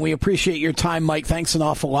 Again, we appreciate your time, Mike. Thanks an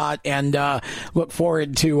awful lot, and look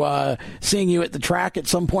forward to seeing you at the track at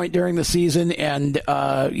some point during the season. And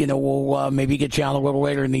we'll maybe get you on a little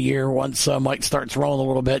later in the year once Mike starts rolling a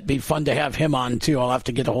little bit. Be fun to have him on too. I'll have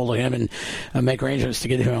to get a hold of him and make arrangements to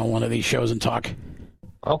get him on one of these shows and talk.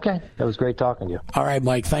 Okay, that was great talking to you. All right,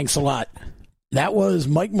 Mike. Thanks a lot. That was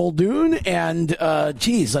Mike Muldoon, and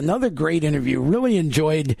another great interview. Really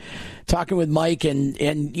enjoyed talking with Mike, and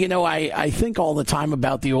I think all the time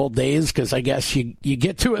about the old days, because I guess you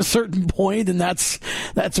get to a certain point, and that's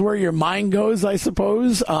where your mind goes, I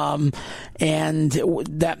suppose. And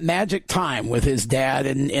that magic time with his dad,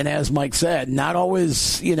 and as Mike said, not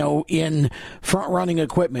always in front running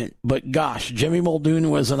equipment, but gosh, Jimmy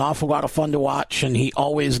Muldoon was an awful lot of fun to watch, and he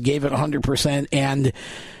always gave it 100%. And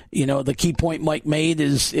the key point Mike made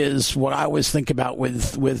is what I always think about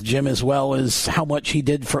with Jim as well, is how much he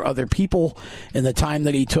did for other people and the time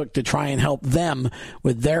that he took to try and help them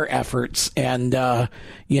with their efforts. And, and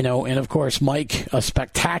of course, Mike, a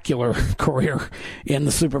spectacular career in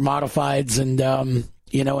the Supermodifieds, and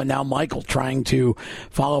now Michael trying to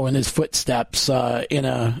follow in his footsteps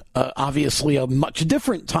in obviously a much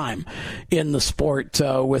different time in the sport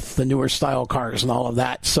with the newer style cars and all of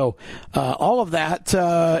that. So all of that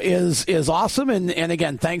is awesome. And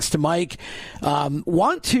again, thanks to Mike.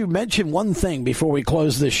 Want to mention one thing before we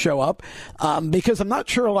close this show up, because I'm not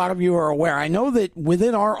sure a lot of you are aware. I know that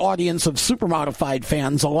within our audience of Supermodified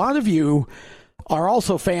fans, a lot of you are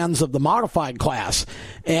also fans of the modified class.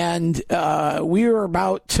 And we are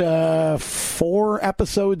about 4 4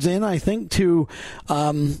 episodes in, I think, to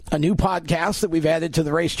a new podcast that we've added to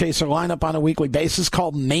the Race Chaser lineup on a weekly basis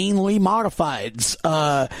called Mainly Modifieds.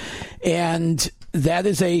 And that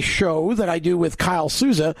is a show that I do with Kyle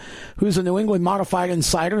Souza, who's a New England Modified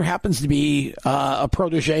insider, happens to be a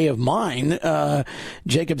protege of mine.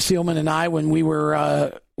 Jacob Seelman and I, when we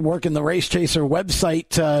were working the Race Chaser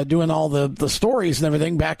website, doing all the stories and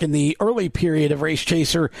everything back in the early period of Race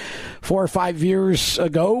Chaser 4 or 5 years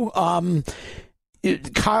ago,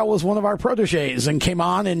 Kyle was one of our proteges and came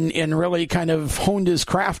on and really kind of honed his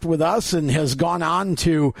craft with us and has gone on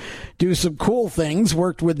to do some cool things.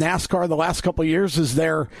 Worked with NASCAR the last couple of years as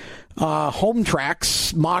their home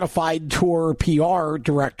tracks modified tour PR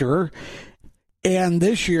director. And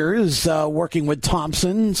this year is working with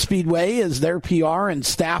Thompson Speedway as their PR in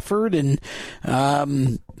Stafford and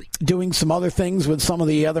doing some other things with some of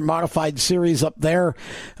the other modified series up there.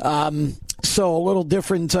 So a little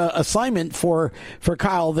different assignment for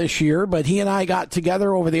Kyle this year, but he and I got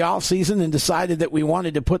together over the off season and decided that we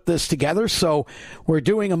wanted to put this together. So we're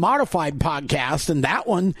doing a modified podcast, and that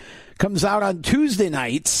one comes out on Tuesday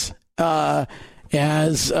nights. Of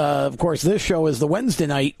course, this show is the Wednesday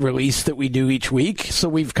night release that we do each week. So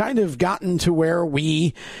we've kind of gotten to where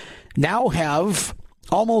we now have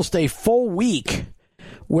almost a full week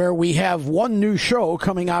where we have one new show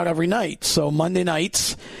coming out every night. So Monday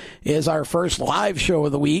nights is our first live show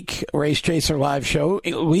of the week, Race Chaser live show,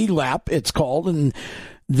 Lead Lap it's called, and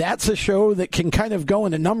that's a show that can kind of go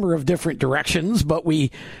in a number of different directions, but we're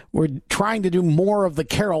trying to do more of the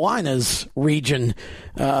Carolinas region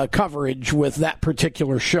coverage with that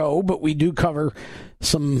particular show, but we do cover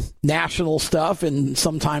some national stuff, and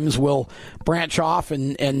sometimes we'll branch off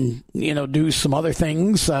and do some other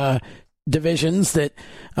things, divisions that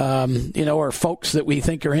are folks that we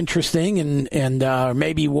think are interesting, and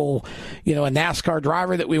maybe we'll a NASCAR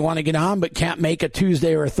driver that we want to get on but can't make a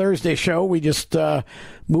Tuesday or a Thursday show, we just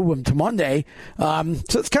move them to Monday.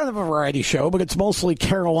 So it's kind of a variety show, but it's mostly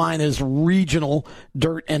Carolina's regional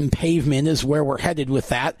dirt and pavement is where we're headed with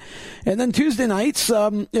that. And then Tuesday nights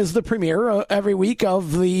is the premiere every week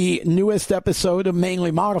of the newest episode of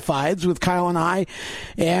Mainly Modifieds with Kyle and I.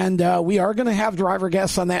 And we are going to have driver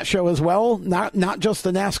guests on that show as well. Not just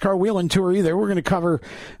the NASCAR Wheeling Tour either. We're going to cover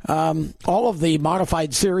all of the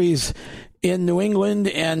modified series in New England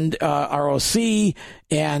and ROC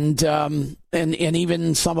and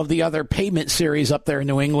even some of the other pavement series up there in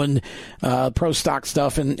New England, pro stock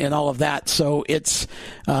stuff and all of that. So it's,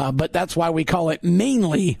 but that's why we call it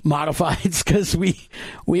Mainly Modifieds, because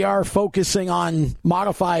we are focusing on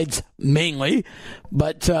modifieds mainly,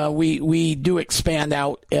 but we do expand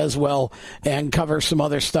out as well and cover some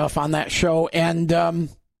other stuff on that show. And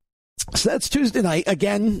so that's Tuesday night.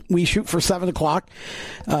 Again, we shoot for 7 o'clock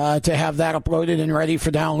to have that uploaded and ready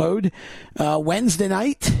for download. Wednesday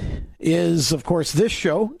night is, of course, this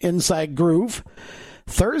show, Inside Groove.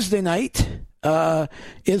 Thursday night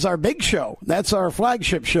is our big show. That's our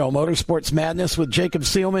flagship show, Motorsports Madness, with Jacob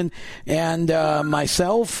Seelman and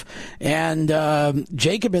myself. And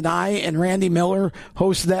Jacob and I and Randy Miller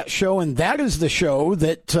host that show, and that is the show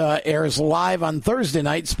that airs live on Thursday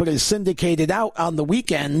nights but is syndicated out on the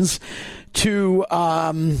weekends to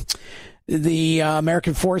the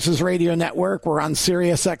American Forces Radio Network. We're on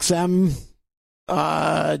Sirius XM,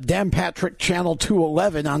 Dan Patrick Channel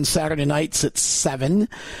 211 on Saturday nights at 7.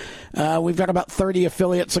 We've got about 30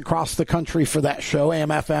 affiliates across the country for that show, AM,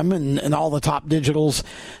 FM, and all the top digitals.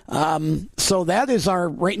 So that is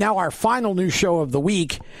right now our final new show of the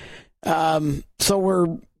week.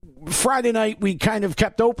 So Friday night we kind of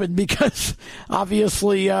kept open because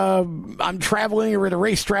obviously I'm traveling or at a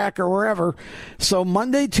racetrack or wherever. So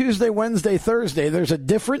Monday, Tuesday, Wednesday, Thursday, there's a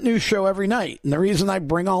different new show every night. And the reason I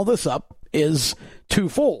bring all this up is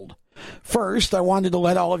twofold. First, I wanted to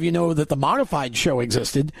let all of you know that the modified show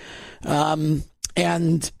existed. And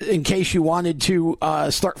in case you wanted to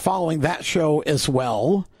start following that show as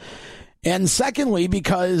well. And secondly,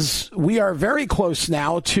 because we are very close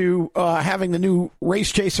now to having the new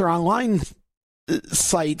Race Chaser Online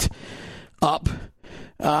site up.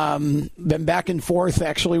 Been back and forth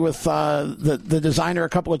actually with the designer a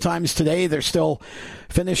couple of times today. They're still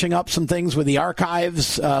finishing up some things with the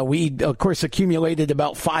archives. We, of course, accumulated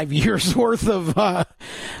about 5 years worth of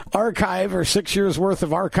archive or 6 years worth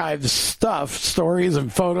of archive stuff, stories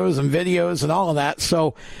and photos and videos and all of that.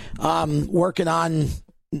 So working on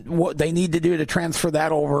what they need to do to transfer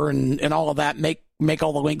that over and all of that, make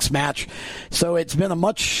all the links match. So it's been a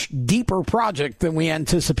much deeper project than we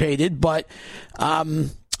anticipated, but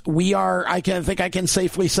I can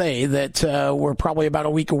safely say that we're probably about a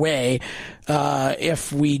week away.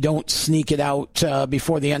 If we don't sneak it out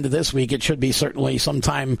before the end of this week, it should be certainly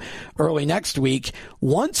sometime early next week.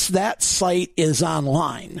 Once that site is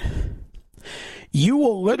online, you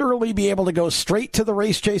will literally be able to go straight to the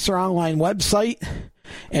Race Chaser Online website,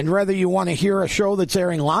 and whether you want to hear a show that's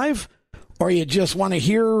airing live or you just want to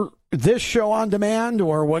hear this show on demand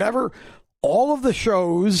or whatever, all of the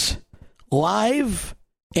shows live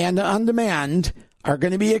and on demand are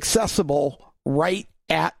going to be accessible right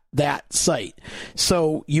at that site.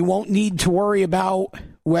 So you won't need to worry about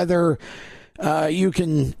whether you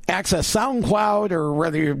can access SoundCloud or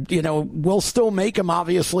whether, we'll still make them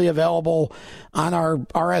obviously available on our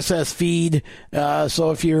RSS feed.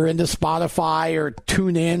 So if you're into Spotify or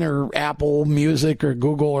TuneIn or Apple Music or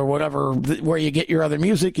Google or whatever, where you get your other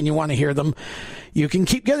music and you want to hear them, you can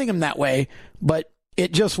keep getting them that way. But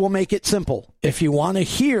it just will make it simple. If you want to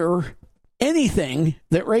hear anything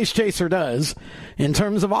that Race Chaser does in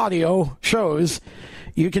terms of audio shows,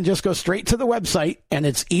 you can just go straight to the website, and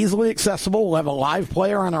it's easily accessible. We'll have a live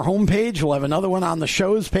player on our homepage. We'll have another one on the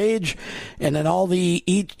shows page, and then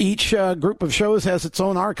each group of shows has its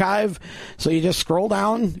own archive. So you just scroll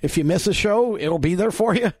down. If you miss a show, it'll be there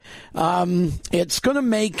for you. It's going to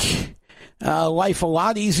make life a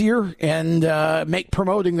lot easier and make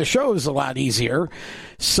promoting the shows a lot easier.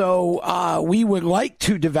 So we would like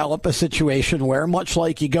to develop a situation where, much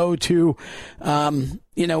like you go to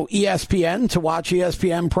ESPN to watch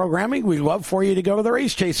ESPN programming, we'd love for you to go to the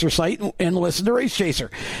Race Chaser site and listen to Race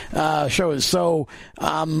Chaser shows. So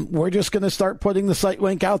we're just going to start putting the site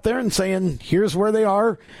link out there and saying, here's where they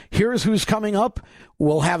are, here's who's coming up.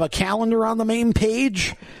 We'll have a calendar on the main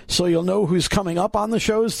page, so you'll know who's coming up on the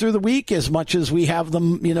shows through the week, as much as we have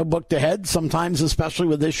them, booked ahead. Sometimes, especially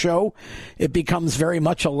with this show, it becomes very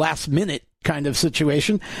much a last-minute kind of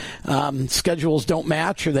situation. Schedules don't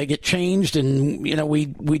match or they get changed, and,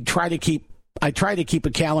 we try to keep I try to keep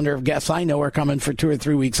a calendar of guests I know are coming for 2 or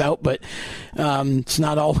 3 weeks out, but it's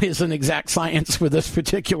not always an exact science with this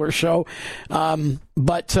particular show.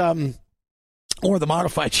 Or the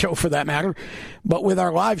modified show for that matter. But with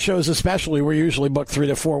our live shows especially, we're usually booked 3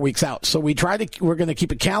 to 4 weeks out. So we're going to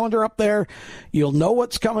keep a calendar up there. You'll know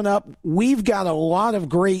what's coming up. We've got a lot of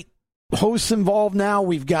great hosts involved now.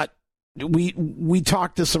 We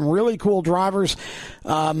talked to some really cool drivers.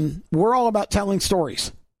 We're all about telling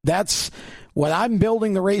stories. That's what I'm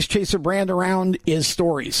building the Race Chaser brand around, is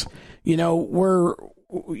stories. You'll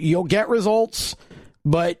get results,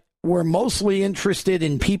 but we're mostly interested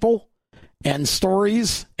in people and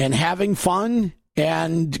stories and having fun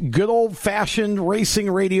and good old-fashioned racing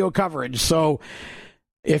radio coverage. So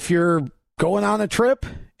if you're going on a trip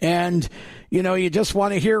and, you just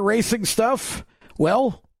want to hear racing stuff,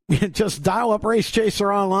 well, just dial up Race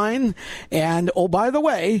Chaser Online. And, oh, by the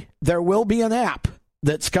way, there will be an app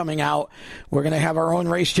that's coming out. We're going to have our own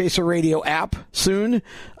Race Chaser Radio app soon.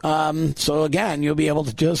 So again, you'll be able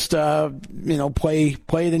to just, play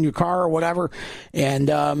it in your car or whatever.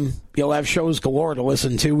 And, you'll have shows galore to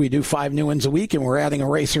listen to. We do 5 new ones a week, and we're adding a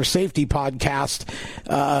racer safety podcast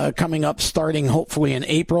coming up starting hopefully in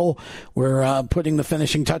April. We're putting the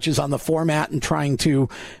finishing touches on the format and trying to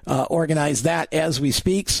organize that as we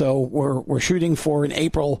speak. So we're shooting for an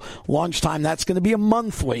April launch time. That's going to be a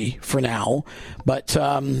monthly for now, but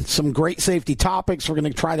some great safety topics. We're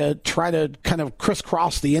going to try to kind of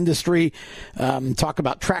crisscross the industry, talk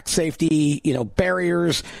about track safety,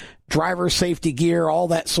 barriers, driver safety gear, all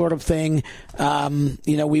that sort of thing.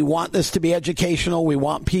 We want this to be educational. We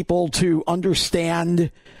want people to understand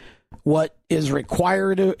what is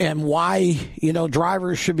required and why,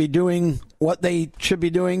 drivers should be doing what they should be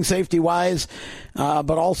doing safety-wise,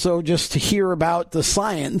 but also just to hear about the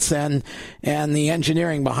science and the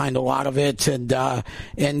engineering behind a lot of it,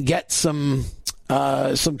 and get some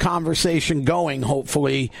conversation going,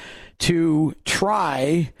 hopefully, to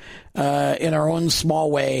try in our own small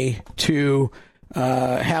way to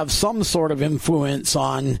have some sort of influence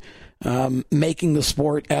on making the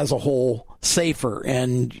sport as a whole safer.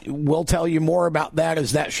 And we'll tell you more about that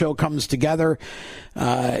as that show comes together.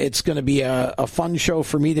 It's going to be a fun show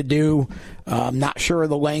for me to do. I'm not sure of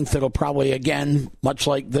the length. It'll probably, again, much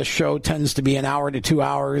like this show tends to be an hour to 2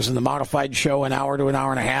 hours, and the modified show an hour to an hour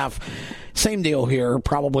and a half. Same deal here,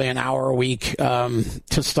 probably an hour a week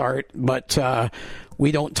to start, but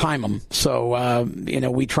we don't time them. So,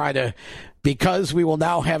 we try to, because we will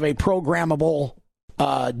now have a programmable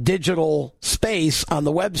digital space on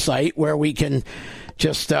the website where we can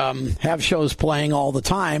just have shows playing all the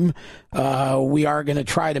time. We are going to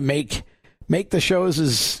try to make the shows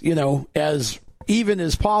as even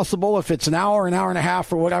as possible, if it's an hour and a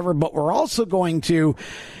half or whatever, but we're also going to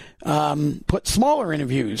put smaller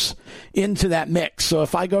interviews into that mix. So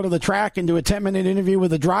if I go to the track and do a 10-minute interview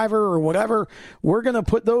with a driver or whatever, we're going to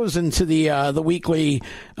put those into the weekly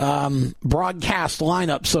broadcast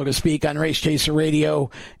lineup, so to speak, on Race Chaser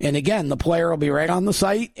Radio. And again, the player will be right on the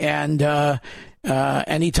site, and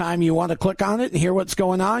anytime you want to click on it and hear what's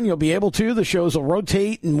going on, you'll be able to. The shows will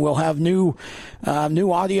rotate, and we'll have new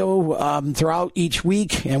audio throughout each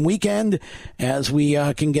week and weekend as we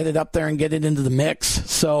can get it up there and get it into the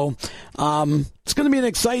mix. So it's going to be an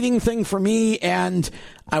exciting thing for me, and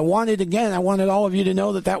I wanted all of you to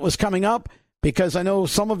know that was coming up, because I know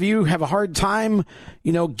some of you have a hard time,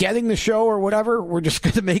 getting the show or whatever. We're just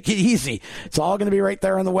going to make it easy. It's all going to be right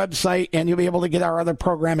there on the website, and you'll be able to get our other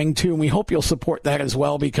programming too. And we hope you'll support that as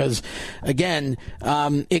well, because again,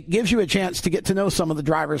 it gives you a chance to get to know some of the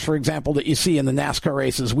drivers, for example, that you see in the NASCAR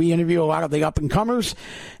races. We interview a lot of the up and comers,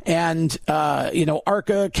 and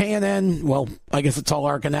ARCA, K&N. Well, I guess it's all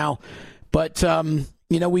ARCA now, but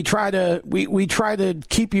we try to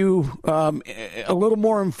keep you a little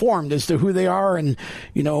more informed as to who they are, and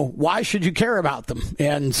why should you care about them.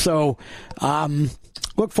 And so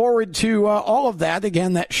look forward to all of that.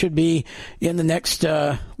 Again, that should be in the next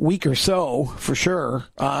week or so for sure,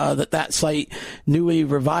 that site, newly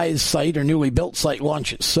revised site or newly built site,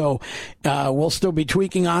 launches. So we'll still be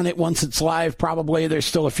tweaking on it once it's live. Probably there's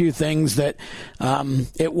still a few things that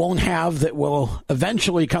it won't have that will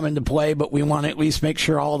eventually come into play, but we want to at least make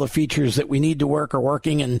sure all the features that we need to work are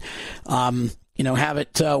working, and have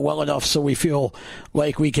it well enough so we feel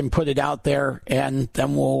like we can put it out there, and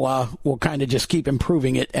then we'll kind of just keep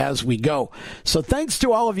improving it as we go. So thanks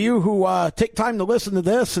to all of you who take time to listen to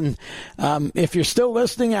this, and if you're still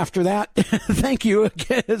listening after that, thank you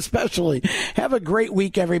again, especially. Have a great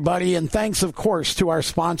week, everybody, and thanks, of course, to our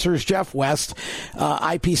sponsors, Jeff West,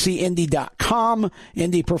 IPCindy.com,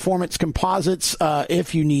 Indy Performance Composites.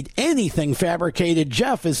 If you need anything fabricated,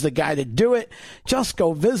 Jeff is the guy to do it. Just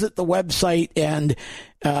go visit the website and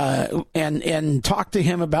talk to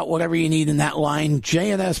him about whatever you need in that line.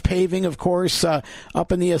 J&S Paving, of course,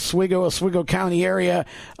 up in the Oswego County area.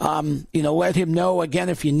 Let him know, again,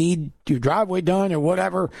 if you need your driveway done or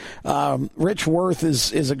whatever. Rich Worth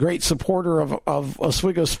is a great supporter of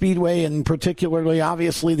Oswego Speedway, and particularly,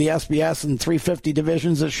 obviously, the SBS and 350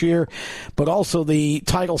 divisions this year, but also the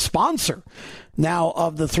title sponsor now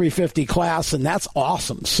of the 350 class, and that's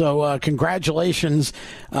awesome. So congratulations,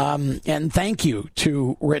 and thank you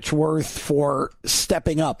to Rich Worth for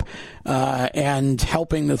stepping up and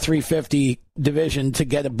helping the 350 division to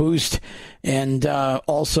get a boost, and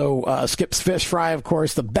also Skip's Fish Fry, of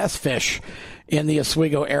course, the best fish in the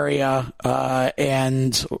Oswego area,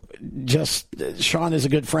 and just Sean is a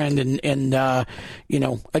good friend, and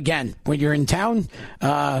again, when you're in town,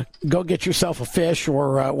 go get yourself a fish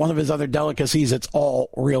or one of his other delicacies. It's all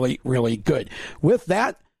really, really good. With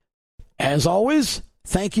that, as always,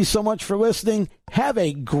 thank you so much for listening. Have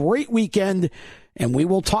a great weekend, and we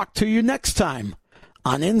will talk to you next time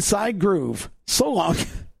on Inside Groove. So long.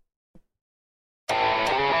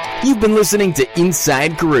 You've been listening to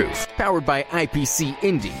Inside Groove, powered by IPC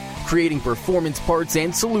Indy, creating performance parts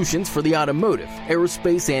and solutions for the automotive,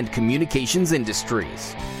 aerospace, and communications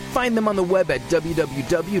industries. Find them on the web at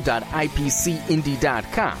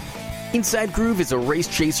www.ipcindy.com. Inside Groove is a Race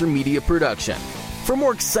Chaser Media production. For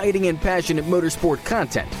more exciting and passionate motorsport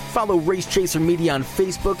content, follow Race Chaser Media on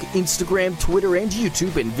Facebook, Instagram, Twitter, and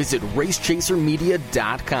YouTube, and visit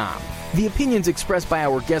racechasermedia.com. The opinions expressed by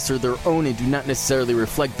our guests are their own and do not necessarily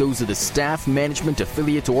reflect those of the staff, management,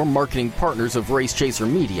 affiliate, or marketing partners of Race Chaser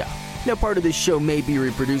Media. No part of this show may be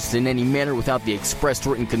reproduced in any manner without the expressed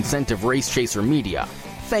written consent of Race Chaser Media.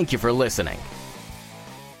 Thank you for listening.